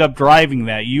will end up driving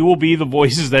that. You will be the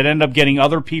voices that end up getting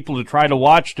other people to try to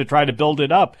watch, to try to build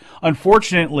it up.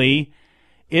 Unfortunately,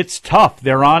 it's tough.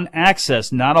 They're on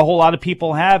Access. Not a whole lot of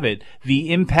people have it.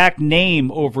 The Impact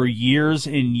name over years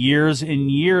and years and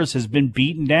years has been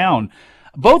beaten down.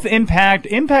 Both Impact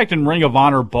and Ring of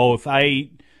Honor both.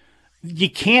 You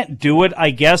can't do it,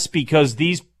 I guess, because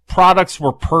these products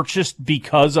were purchased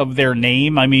because of their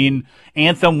name. I mean,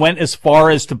 Anthem went as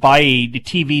far as to buy a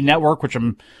TV network, which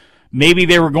maybe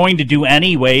they were going to do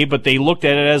anyway, but they looked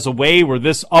at it as a way where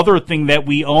this other thing that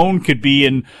we own could be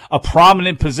in a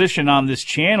prominent position on this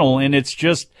channel, and it's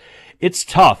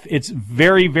tough. It's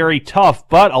very, very tough,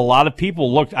 but a lot of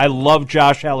people look. I love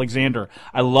Josh Alexander.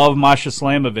 I love Masha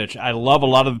Slamovich. I love a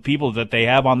lot of the people that they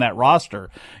have on that roster,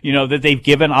 that they've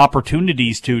given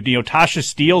opportunities to, Tasha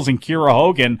Steelz and Kiera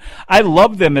Hogan. I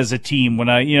love them as a team when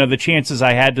the chances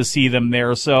I had to see them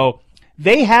there. So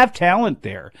they have talent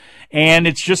there. And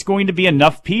it's just going to be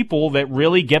enough people that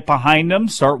really get behind them,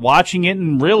 start watching it,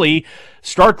 and really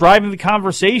start driving the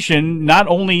conversation, not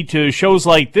only to shows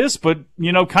like this, but,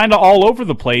 kind of all over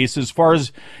the place as far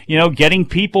as, getting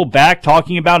people back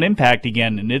talking about Impact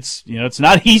again. And it's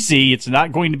not easy. It's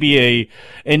not going to be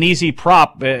an easy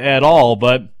prop at all.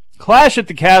 But Clash at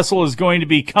the Castle is going to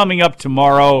be coming up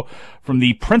tomorrow from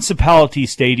the Principality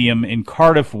Stadium in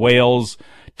Cardiff, Wales.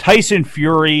 Tyson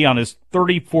Fury on his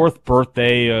 34th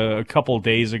birthday a couple of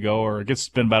days ago, or I guess it's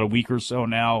been about a week or so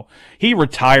now. He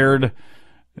retired,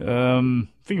 I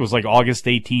think it was like August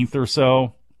 18th or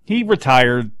so. He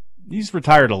retired. He's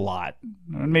retired a lot.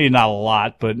 Maybe not a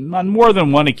lot, but on more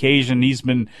than one occasion he's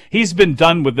been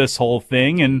done with this whole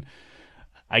thing, and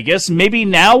I guess maybe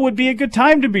now would be a good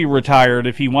time to be retired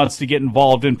if he wants to get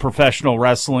involved in professional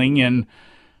wrestling, and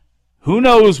who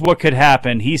knows what could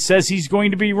happen. He says he's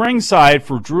going to be ringside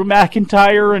for Drew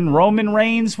McIntyre and Roman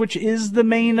Reigns, which is the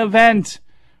main event.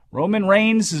 Roman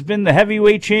Reigns has been the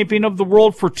heavyweight champion of the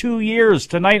world for 2 years.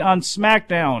 Tonight on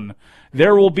SmackDown,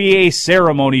 there will be a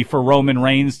ceremony for Roman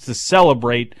Reigns to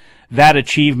celebrate that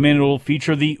achievement. It will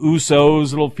feature the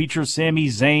Usos. It will feature Sami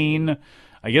Zayn.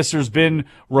 I guess there's been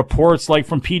reports like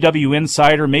from PW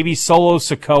Insider, maybe Solo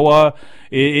Sikoa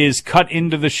is cut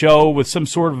into the show with some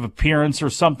sort of appearance or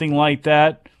something like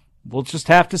that. We'll just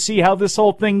have to see how this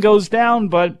whole thing goes down,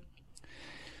 but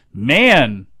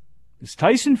man, is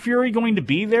Tyson Fury going to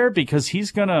be there because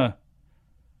he's gonna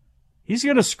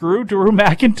screw Drew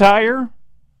McIntyre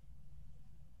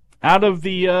out of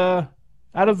the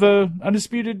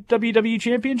undisputed WWE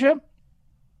Championship?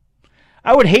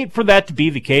 I would hate for that to be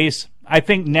the case. I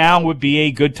think now would be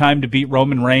a good time to beat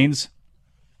Roman Reigns.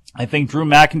 I think Drew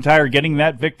McIntyre getting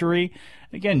that victory.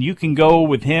 Again, you can go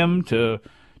with him to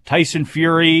Tyson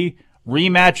Fury,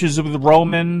 rematches with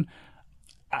Roman.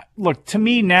 Look, to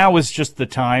me now is just the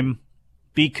time,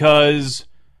 because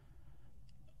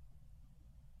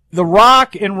The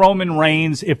Rock and Roman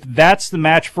Reigns, if that's the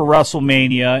match for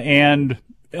WrestleMania, and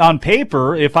on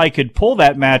paper, if I could pull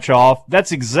that match off,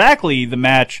 that's exactly the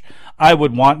match I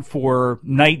would want for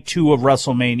night 2 of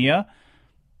WrestleMania.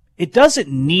 It doesn't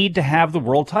need to have the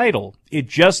world title. It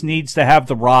just needs to have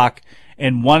The Rock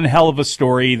and one hell of a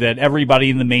story that everybody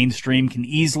in the mainstream can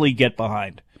easily get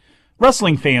behind.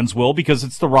 Wrestling fans will, because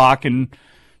it's The Rock and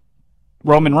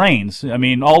Roman Reigns. I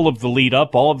mean, all of the lead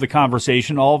up, all of the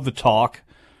conversation, all of the talk,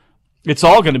 it's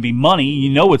all going to be money. You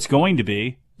know it's going to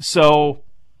be. So,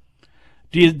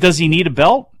 does he need a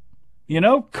belt?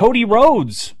 Cody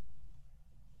Rhodes.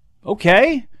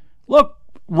 Okay. Look,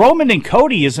 Roman and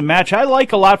Cody is a match I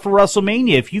like a lot for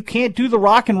WrestleMania. If you can't do The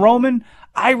Rock and Roman,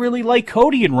 I really like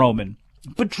Cody and Roman.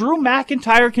 But Drew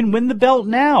McIntyre can win the belt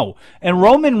now, and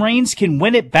Roman Reigns can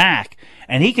win it back.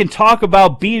 And he can talk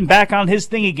about being back on his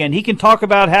thing again. He can talk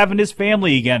about having his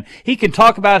family again. He can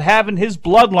talk about having his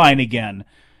bloodline again.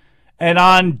 And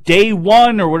on day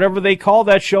 1, or whatever they call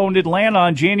that show in Atlanta,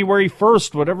 on January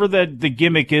 1st, whatever the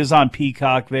gimmick is on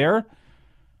Peacock there,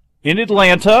 in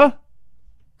Atlanta,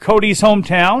 Cody's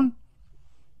hometown,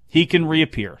 he can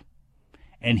reappear.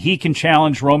 And he can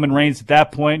challenge Roman Reigns at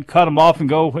that point, cut him off and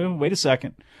go, wait a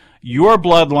second. Your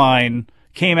bloodline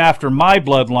came after my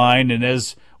bloodline, and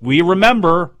as we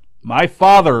remember, my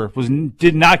father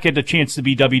did not get a chance to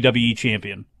be WWE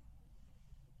champion.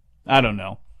 I don't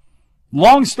know.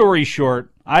 Long story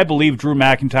short, I believe Drew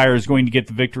McIntyre is going to get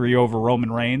the victory over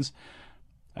Roman Reigns.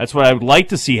 That's what I would like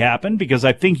to see happen, because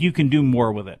I think you can do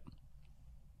more with it.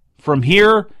 From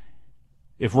here,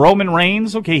 if Roman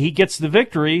Reigns, okay, he gets the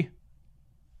victory,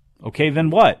 okay, then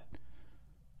what?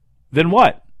 Then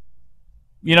what?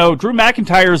 Drew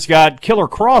McIntyre's got Killer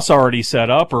Cross already set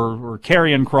up, or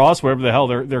Karrion Kross, whatever the hell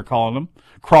they're calling him,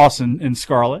 Cross and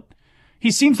Scarlett. He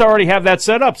seems to already have that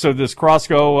set up. So does Cross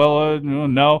go, well,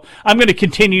 no. I'm going to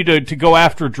continue to go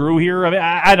after Drew here. I mean,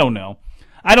 I don't know.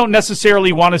 I don't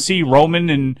necessarily want to see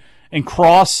Roman and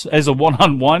Cross as a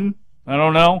one-on-one. I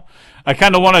don't know. I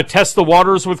kind of want to test the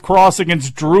waters with Cross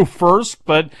against Drew first,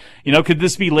 but, could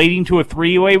this be leading to a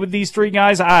 3-way with these 3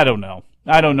 guys? I don't know.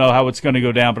 I don't know how it's going to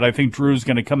go down, but I think Drew's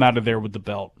going to come out of there with the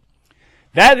belt.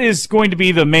 That is going to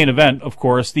be the main event, of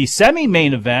course. The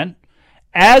semi-main event,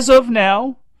 as of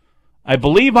now, I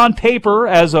believe on paper,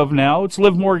 as of now, it's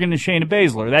Liv Morgan and Shayna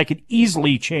Baszler. That could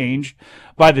easily change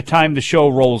by the time the show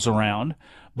rolls around.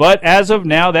 But as of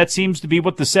now, that seems to be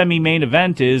what the semi-main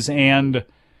event is, and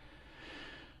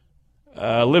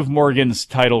Liv Morgan's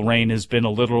title reign has been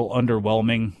a little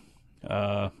underwhelming.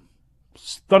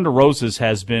 Thunder Rosa's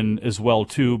has been as well,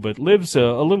 too, but Liv's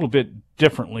a little bit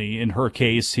differently in her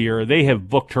case here. They have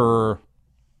booked her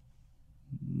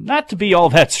not to be all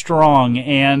that strong,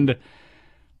 and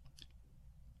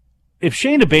if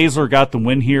Shayna Baszler got the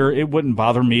win here, it wouldn't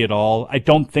bother me at all. I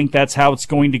don't think that's how it's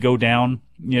going to go down.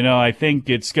 I think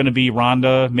it's going to be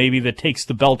Ronda maybe that takes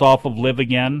the belt off of Liv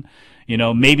again.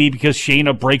 Maybe because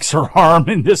Shayna breaks her arm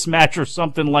in this match or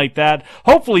something like that.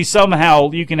 Hopefully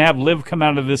somehow you can have Liv come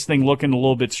out of this thing looking a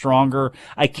little bit stronger.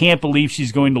 I can't believe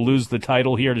she's going to lose the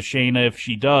title here to Shayna if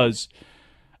she does.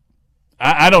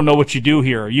 I don't know what you do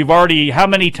here. How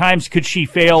many times could she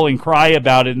fail and cry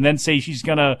about it and then say she's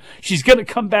gonna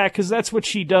come back because that's what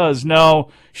she does? No,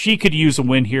 she could use a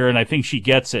win here, and I think she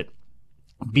gets it.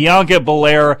 Bianca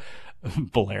Belair,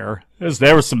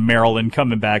 there was some Maryland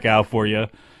coming back out for you.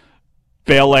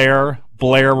 Blair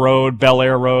Road,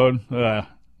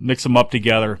 mix them up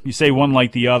together. You say one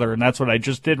like the other, and that's what I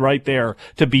just did right there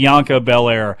to Bianca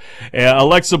Belair.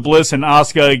 Alexa Bliss and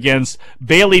Asuka against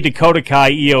Bayley, Dakota Kai,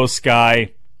 Io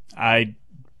Sky. I'm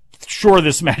sure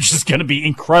this match is going to be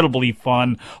incredibly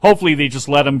fun. Hopefully they just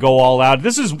let them go all out.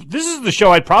 This is the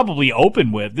show I'd probably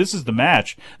open with. This is the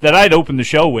match that I'd open the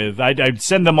show with. I'd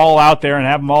send them all out there and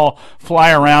have them all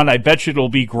fly around. I bet you it'll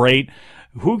be great.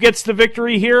 Who gets the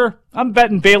victory here? I'm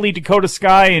betting Bayley, Dakota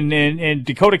Sky, and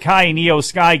Dakota Kai and Io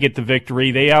Sky get the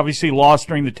victory. They obviously lost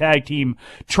during the tag team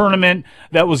tournament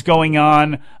that was going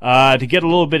on to get a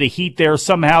little bit of heat there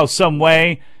somehow, some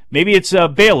way. Maybe it's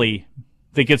Bayley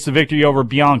that gets the victory over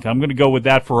Bianca. I'm going to go with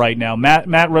that for right now.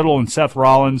 Matt Riddle and Seth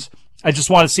Rollins. I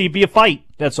just want to see it be a fight.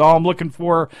 That's all I'm looking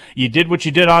for. You did what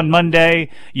you did on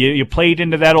Monday. You played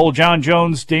into that old John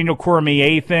Jones, Daniel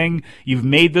Cormier thing. You've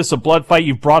made this a blood fight.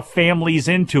 You've brought families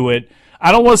into it.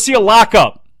 I don't want to see a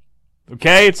lockup.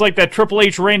 Okay, it's like that Triple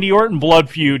H Randy Orton blood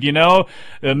feud, you know?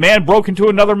 A man broke into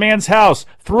another man's house,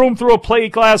 threw him through a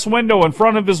plate glass window in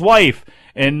front of his wife.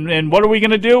 And what are we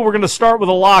going to do? We're going to start with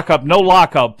a lockup. No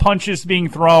lockup. Punches being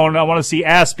thrown. I want to see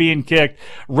ass being kicked.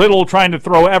 Riddle trying to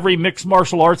throw every mixed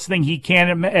martial arts thing he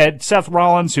can at Seth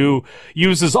Rollins, who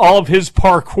uses all of his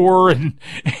parkour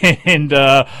and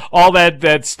all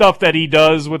that stuff that he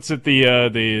does. What's it?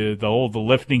 The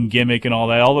lifting gimmick and all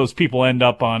that. All those people end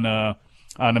up on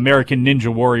American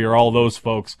Ninja Warrior. All those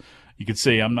folks. You can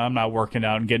see I'm not working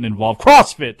out and getting involved.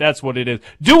 CrossFit, that's what it is.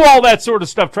 Do all that sort of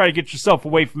stuff. Try to get yourself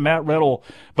away from Matt Riddle.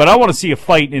 But I want to see a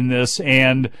fight in this,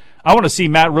 and I want to see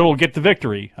Matt Riddle get the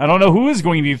victory. I don't know who is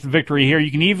going to get the victory here.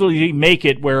 You can easily make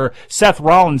it where Seth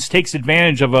Rollins takes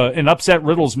advantage of an upset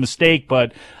Riddle's mistake,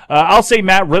 but I'll say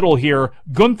Matt Riddle here.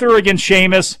 Gunther against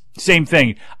Sheamus, same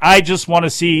thing. I just want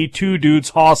to see two dudes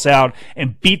hoss out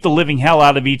and beat the living hell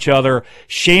out of each other.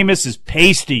 Sheamus is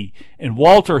pasty, and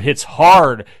Walter hits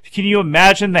hard. Can you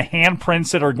imagine the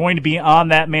handprints that are going to be on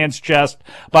that man's chest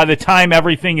by the time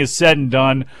everything is said and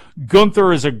done?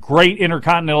 Gunther is a great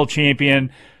Intercontinental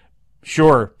Champion.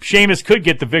 Sure, Sheamus could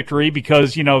get the victory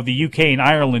because, you know, the UK and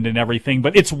Ireland and everything,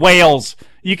 but it's Wales.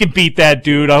 You can beat that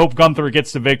dude. I hope Gunther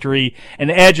gets the victory.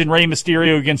 And Edge and Rey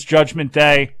Mysterio against Judgment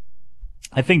Day.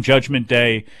 I think Judgment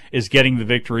Day is getting the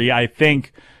victory. I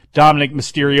think Dominic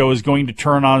Mysterio is going to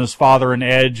turn on his father and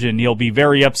Edge, and he'll be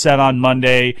very upset on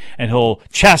Monday, and he'll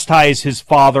chastise his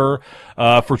father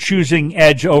for choosing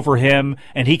Edge over him,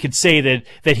 and he could say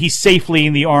that he's safely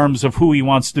in the arms of who he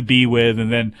wants to be with,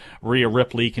 and then Rhea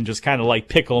Ripley can just kind of like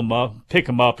pick him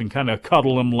up and kind of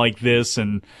cuddle him like this,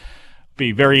 and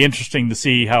be very interesting to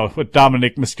see what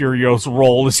Dominic Mysterio's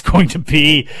role is going to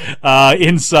be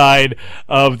inside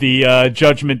of the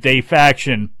Judgment Day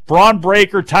faction. Braun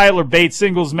Breaker, Tyler Bate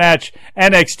singles match,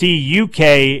 NXT UK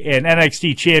and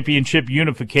NXT Championship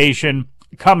unification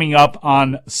coming up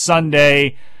on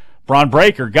Sunday. Braun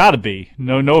Breaker, gotta be.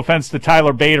 No offense to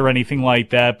Tyler Bate or anything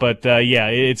like that, but yeah,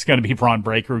 it's going to be Braun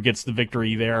Breaker who gets the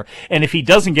victory there. And if he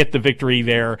doesn't get the victory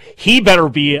there, he better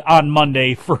be on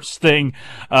Monday first thing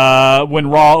when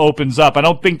Raw opens up. I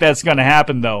don't think that's going to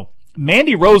happen, though.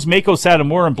 Mandy Rose, Mako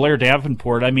Satomura, and Blair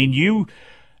Davenport. I mean,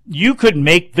 you could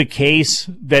make the case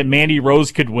that Mandy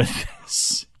Rose could win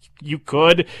this. You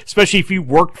could, especially if you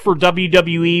worked for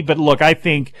WWE. But look, I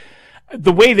think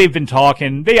the way they've been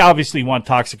talking, they obviously want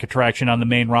Toxic Attraction on the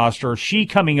main roster. She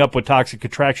coming up with Toxic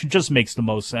Attraction just makes the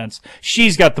most sense.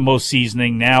 She's got the most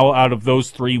seasoning now out of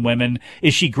those three women.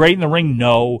 Is she great in the ring?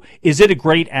 No. Is it a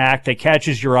great act that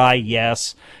catches your eye?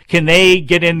 Yes. Can they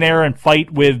get in there and fight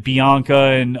with Bianca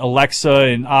and Alexa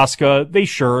and Asuka?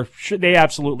 They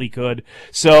absolutely could.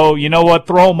 So, you know what?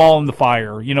 Throw them all in the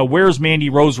fire. You know, where's Mandy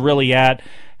Rose really at?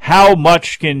 How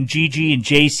much can Gigi and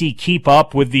JC keep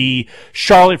up with the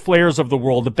Charlotte Flairs of the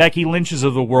world, the Becky Lynches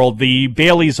of the world, the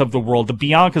Baileys of the world, the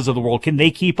Biancas of the world? Can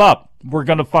they keep up? We're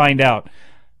going to find out.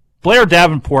 Blair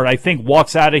Davenport, I think,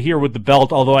 walks out of here with the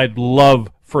belt, although I'd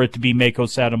love for it to be Mako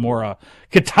Satomura.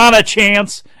 Katana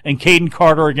Chance and Caden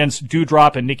Carter against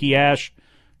Doudrop and Nikki Ash.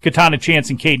 Katana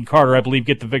Chance and Caden Carter, I believe,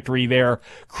 get the victory there.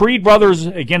 Creed Brothers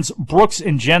against Brooks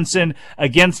and Jensen,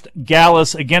 against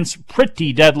Gallus, against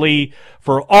Pretty Deadly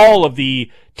for all of the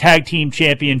tag team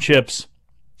championships.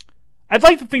 I'd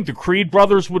like to think the Creed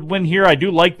Brothers would win here. I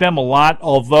do like them a lot,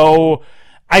 although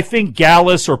I think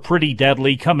Gallus or Pretty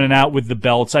Deadly coming out with the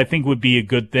belts, I think would be a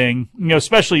good thing. You know,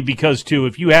 especially because, too,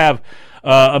 if you have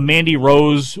a Mandy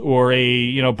Rose or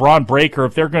a, Braun Breaker,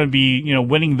 if they're going to be,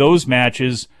 winning those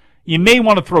matches, you may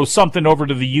want to throw something over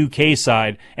to the UK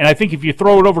side. And I think if you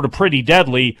throw it over to Pretty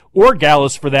Deadly, or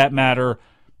Gallus for that matter,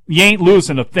 you ain't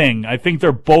losing a thing. I think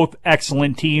they're both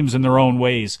excellent teams in their own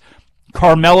ways.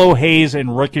 Carmelo Hayes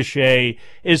and Ricochet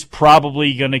is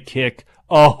probably going to kick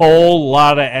a whole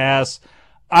lot of ass.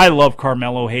 I love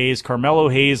Carmelo Hayes. Carmelo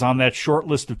Hayes on that short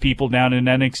list of people down in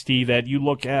NXT that you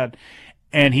look at,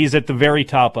 and he's at the very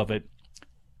top of it.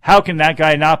 How can that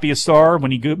guy not be a star when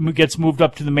he gets moved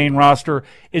up to the main roster?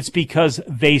 It's because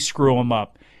they screw him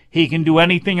up. He can do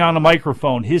anything on a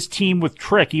microphone. His team with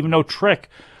Trick, even though Trick,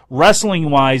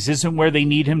 wrestling-wise, isn't where they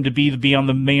need him to be on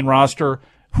the main roster,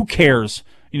 who cares?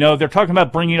 They're talking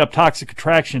about bringing up Toxic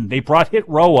Attraction. They brought Hit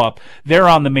Row up. They're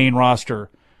on the main roster.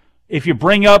 If you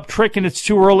bring up Trick and it's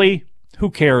too early,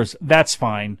 who cares? That's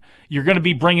fine. You're going to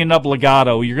be bringing up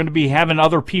Legato. You're going to be having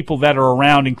other people that are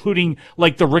around, including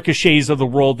like the Ricochets of the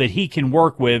world that he can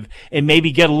work with and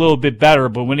maybe get a little bit better.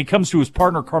 But when it comes to his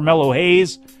partner, Carmelo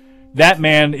Hayes, that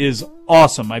man is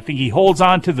awesome. I think he holds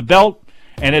on to the belt,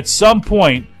 and at some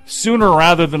point, sooner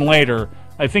rather than later,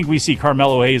 I think we see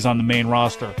Carmelo Hayes on the main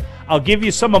roster. I'll give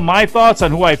you some of my thoughts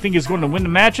on who I think is going to win the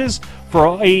matches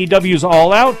for AEW's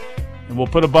All Out, and we'll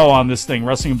put a bow on this thing.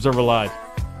 Wrestling Observer Live.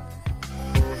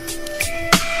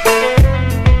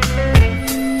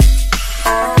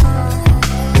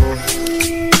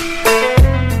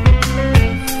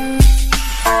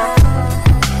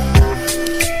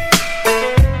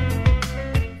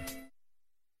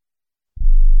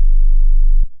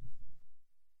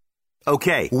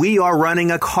 Okay, we are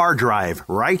running a car drive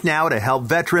right now to help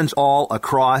veterans all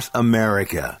across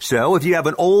America. So if you have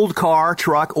an old car,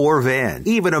 truck, or van,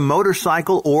 even a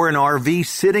motorcycle or an RV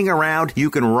sitting around, you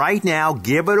can right now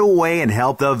give it away and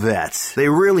help the vets. They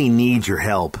really need your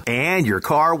help. And your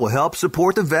car will help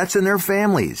support the vets and their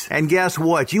families. And guess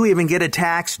what? You even get a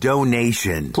tax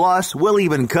donation. Plus, we'll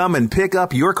even come and pick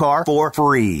up your car for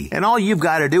free. And all you've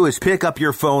got to do is pick up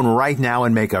your phone right now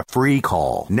and make a free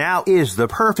call. Now is the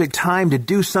perfect time to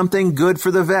do something good for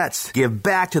the vets. Give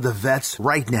back to the vets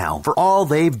right now for all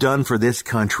they've done for this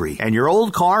country. And your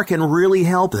old car can really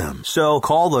help them. So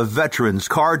call the Veterans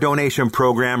Car Donation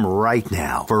Program right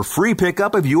now for free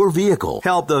pickup of your vehicle.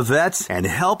 Help the vets and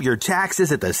help your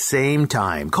taxes at the same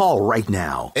time. Call right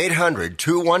now.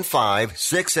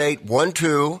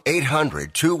 800-215-6812.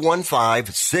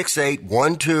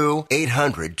 800-215-6812.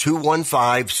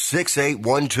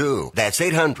 800-215-6812. That's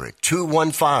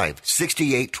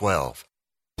 800-215-6812.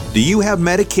 Do you have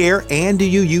Medicare and do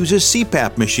you use a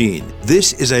CPAP machine?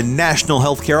 This is a national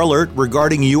healthcare alert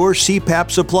regarding your CPAP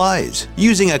supplies.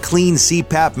 Using a clean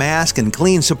CPAP mask and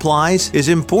clean supplies is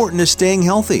important to staying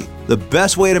healthy. The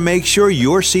best way to make sure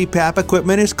your CPAP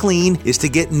equipment is clean is to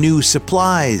get new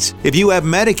supplies. If you have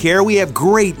Medicare, we have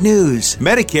great news.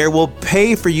 Medicare will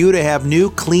pay for you to have new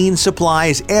clean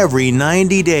supplies every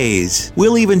 90 days.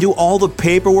 We'll even do all the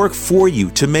paperwork for you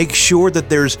to make sure that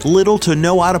there's little to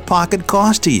no out-of-pocket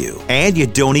cost to you. And you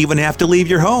don't even have to leave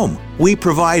your home. We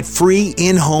provide free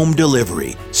in-home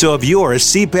delivery. So if you're a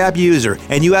CPAP user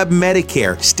and you have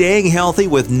Medicare, staying healthy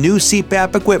with new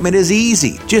CPAP equipment is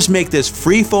easy. Just make this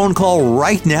free phone call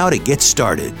right now to get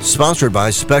started. Sponsored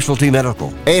by Specialty Medical.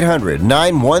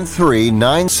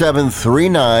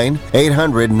 800-913-9739.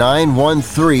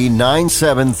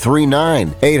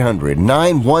 800-913-9739.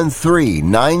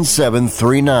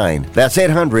 800-913-9739. That's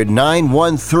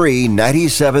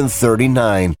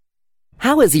 800-913-9739.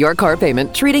 How is your car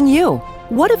payment treating you?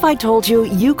 What if I told you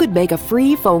you could make a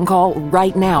free phone call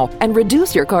right now and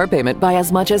reduce your car payment by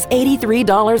as much as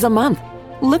 $83 a month?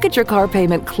 Look at your car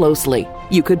payment closely.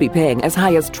 You could be paying as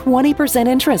high as 20%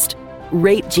 interest.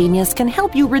 Rate Genius can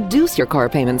help you reduce your car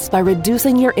payments by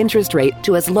reducing your interest rate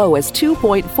to as low as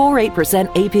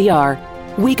 2.48% APR.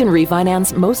 We can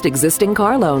refinance most existing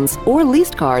car loans or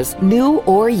leased cars, new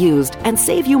or used, and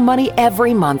save you money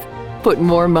every month. Put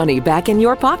more money back in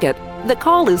your pocket. The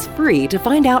call is free to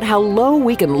find out how low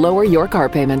we can lower your car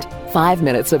payment. 5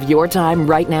 minutes of your time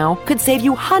right now could save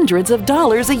you hundreds of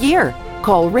dollars a year.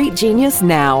 Call Rate Genius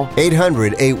now.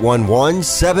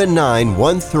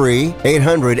 800-811-7913.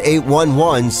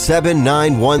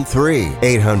 800-811-7913.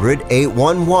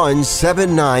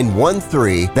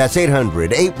 800-811-7913. That's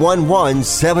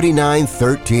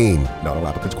 800-811-7913. Not all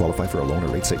applicants qualify for a loan or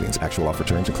rate savings. Actual offer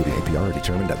terms, including APR, are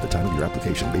determined at the time of your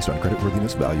application based on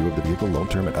creditworthiness, value of the vehicle, loan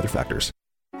term, and other factors.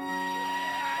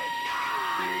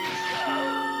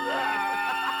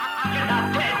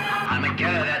 I'm a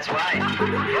killer, that's right.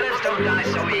 Killers don't die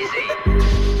so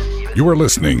easy. You are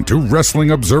listening to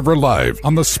Wrestling Observer Live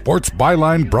on the Sports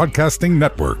Byline Broadcasting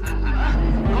Network.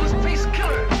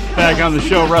 Back on the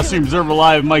show, Wrestling Observer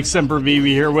Live, Mike Sempervive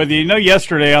here with you. You know,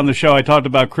 yesterday on the show I talked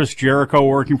about Chris Jericho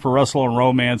working for Wrestle and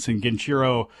Romance and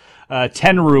Genshiro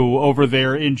Tenryu over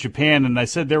there in Japan, and I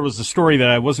said there was a story that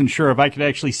I wasn't sure if I could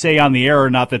actually say on the air or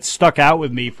not that stuck out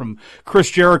with me from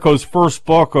Chris Jericho's first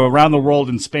book, Around the World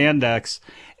in Spandex.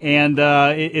 And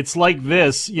it's like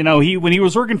this, you know, when he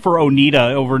was working for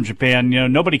Onita over in Japan, you know,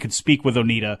 nobody could speak with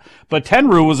Onita. But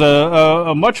Tenryu was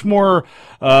a much more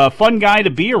fun guy to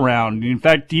be around. In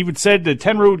fact, he even said that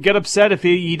Tenryu would get upset if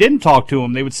he didn't talk to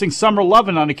him. They would sing Summer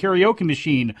Lovin' on a karaoke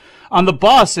machine on the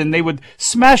bus, and they would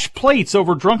smash plates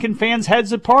over drunken fans'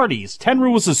 heads at parties.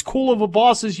 Tenryu was as cool of a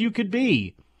boss as you could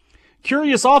be.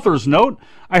 Curious author's note,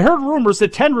 I heard rumors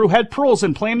that Tenryu had pearls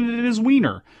implanted in his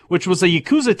wiener, which was a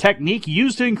Yakuza technique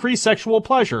used to increase sexual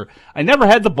pleasure. I never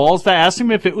had the balls to ask him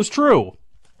if it was true.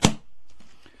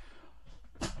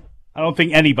 I don't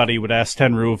think anybody would ask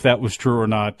Tenryu if that was true or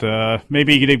not.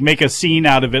 Maybe you could make a scene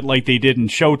out of it like they did in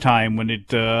Showtime when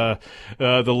the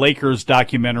Lakers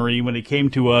documentary, when it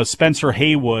came to Spencer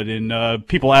Haywood and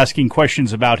people asking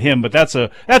questions about him. But that's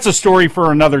a story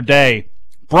for another day.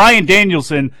 Bryan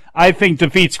Danielson, I think,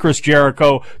 defeats Chris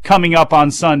Jericho coming up on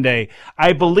Sunday.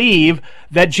 I believe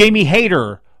that Jamie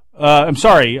Hayter,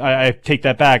 I take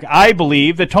that back. I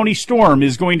believe that Toni Storm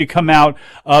is going to come out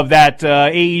of that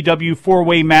AEW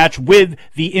four-way match with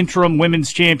the interim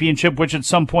women's championship, which at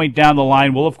some point down the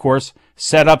line will, of course,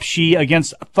 set up she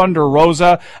against Thunder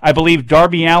Rosa. I believe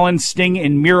Darby Allin, Sting,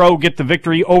 and Miro get the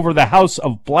victory over the House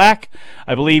of Black.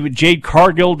 I believe Jade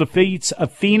Cargill defeats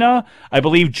Athena. I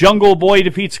believe Jungle Boy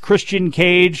defeats Christian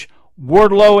Cage.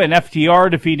 Wardlow and FTR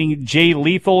defeating Jay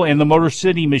Lethal and the Motor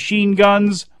City Machine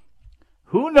Guns.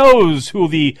 Who knows who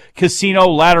the casino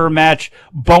ladder match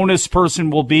bonus person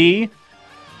will be?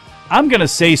 I'm going to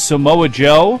say Samoa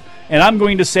Joe, and I'm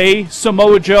going to say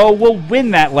Samoa Joe will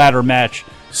win that ladder match.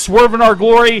 Swerve in our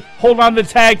glory, hold on to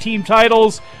tag team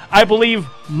titles. I believe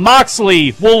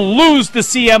Moxley will lose to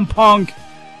CM Punk,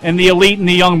 and the Elite and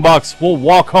the Young Bucks will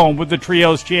walk home with the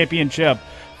Trios Championship.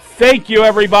 Thank you,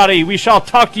 everybody. We shall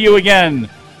talk to you again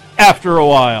after a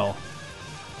while.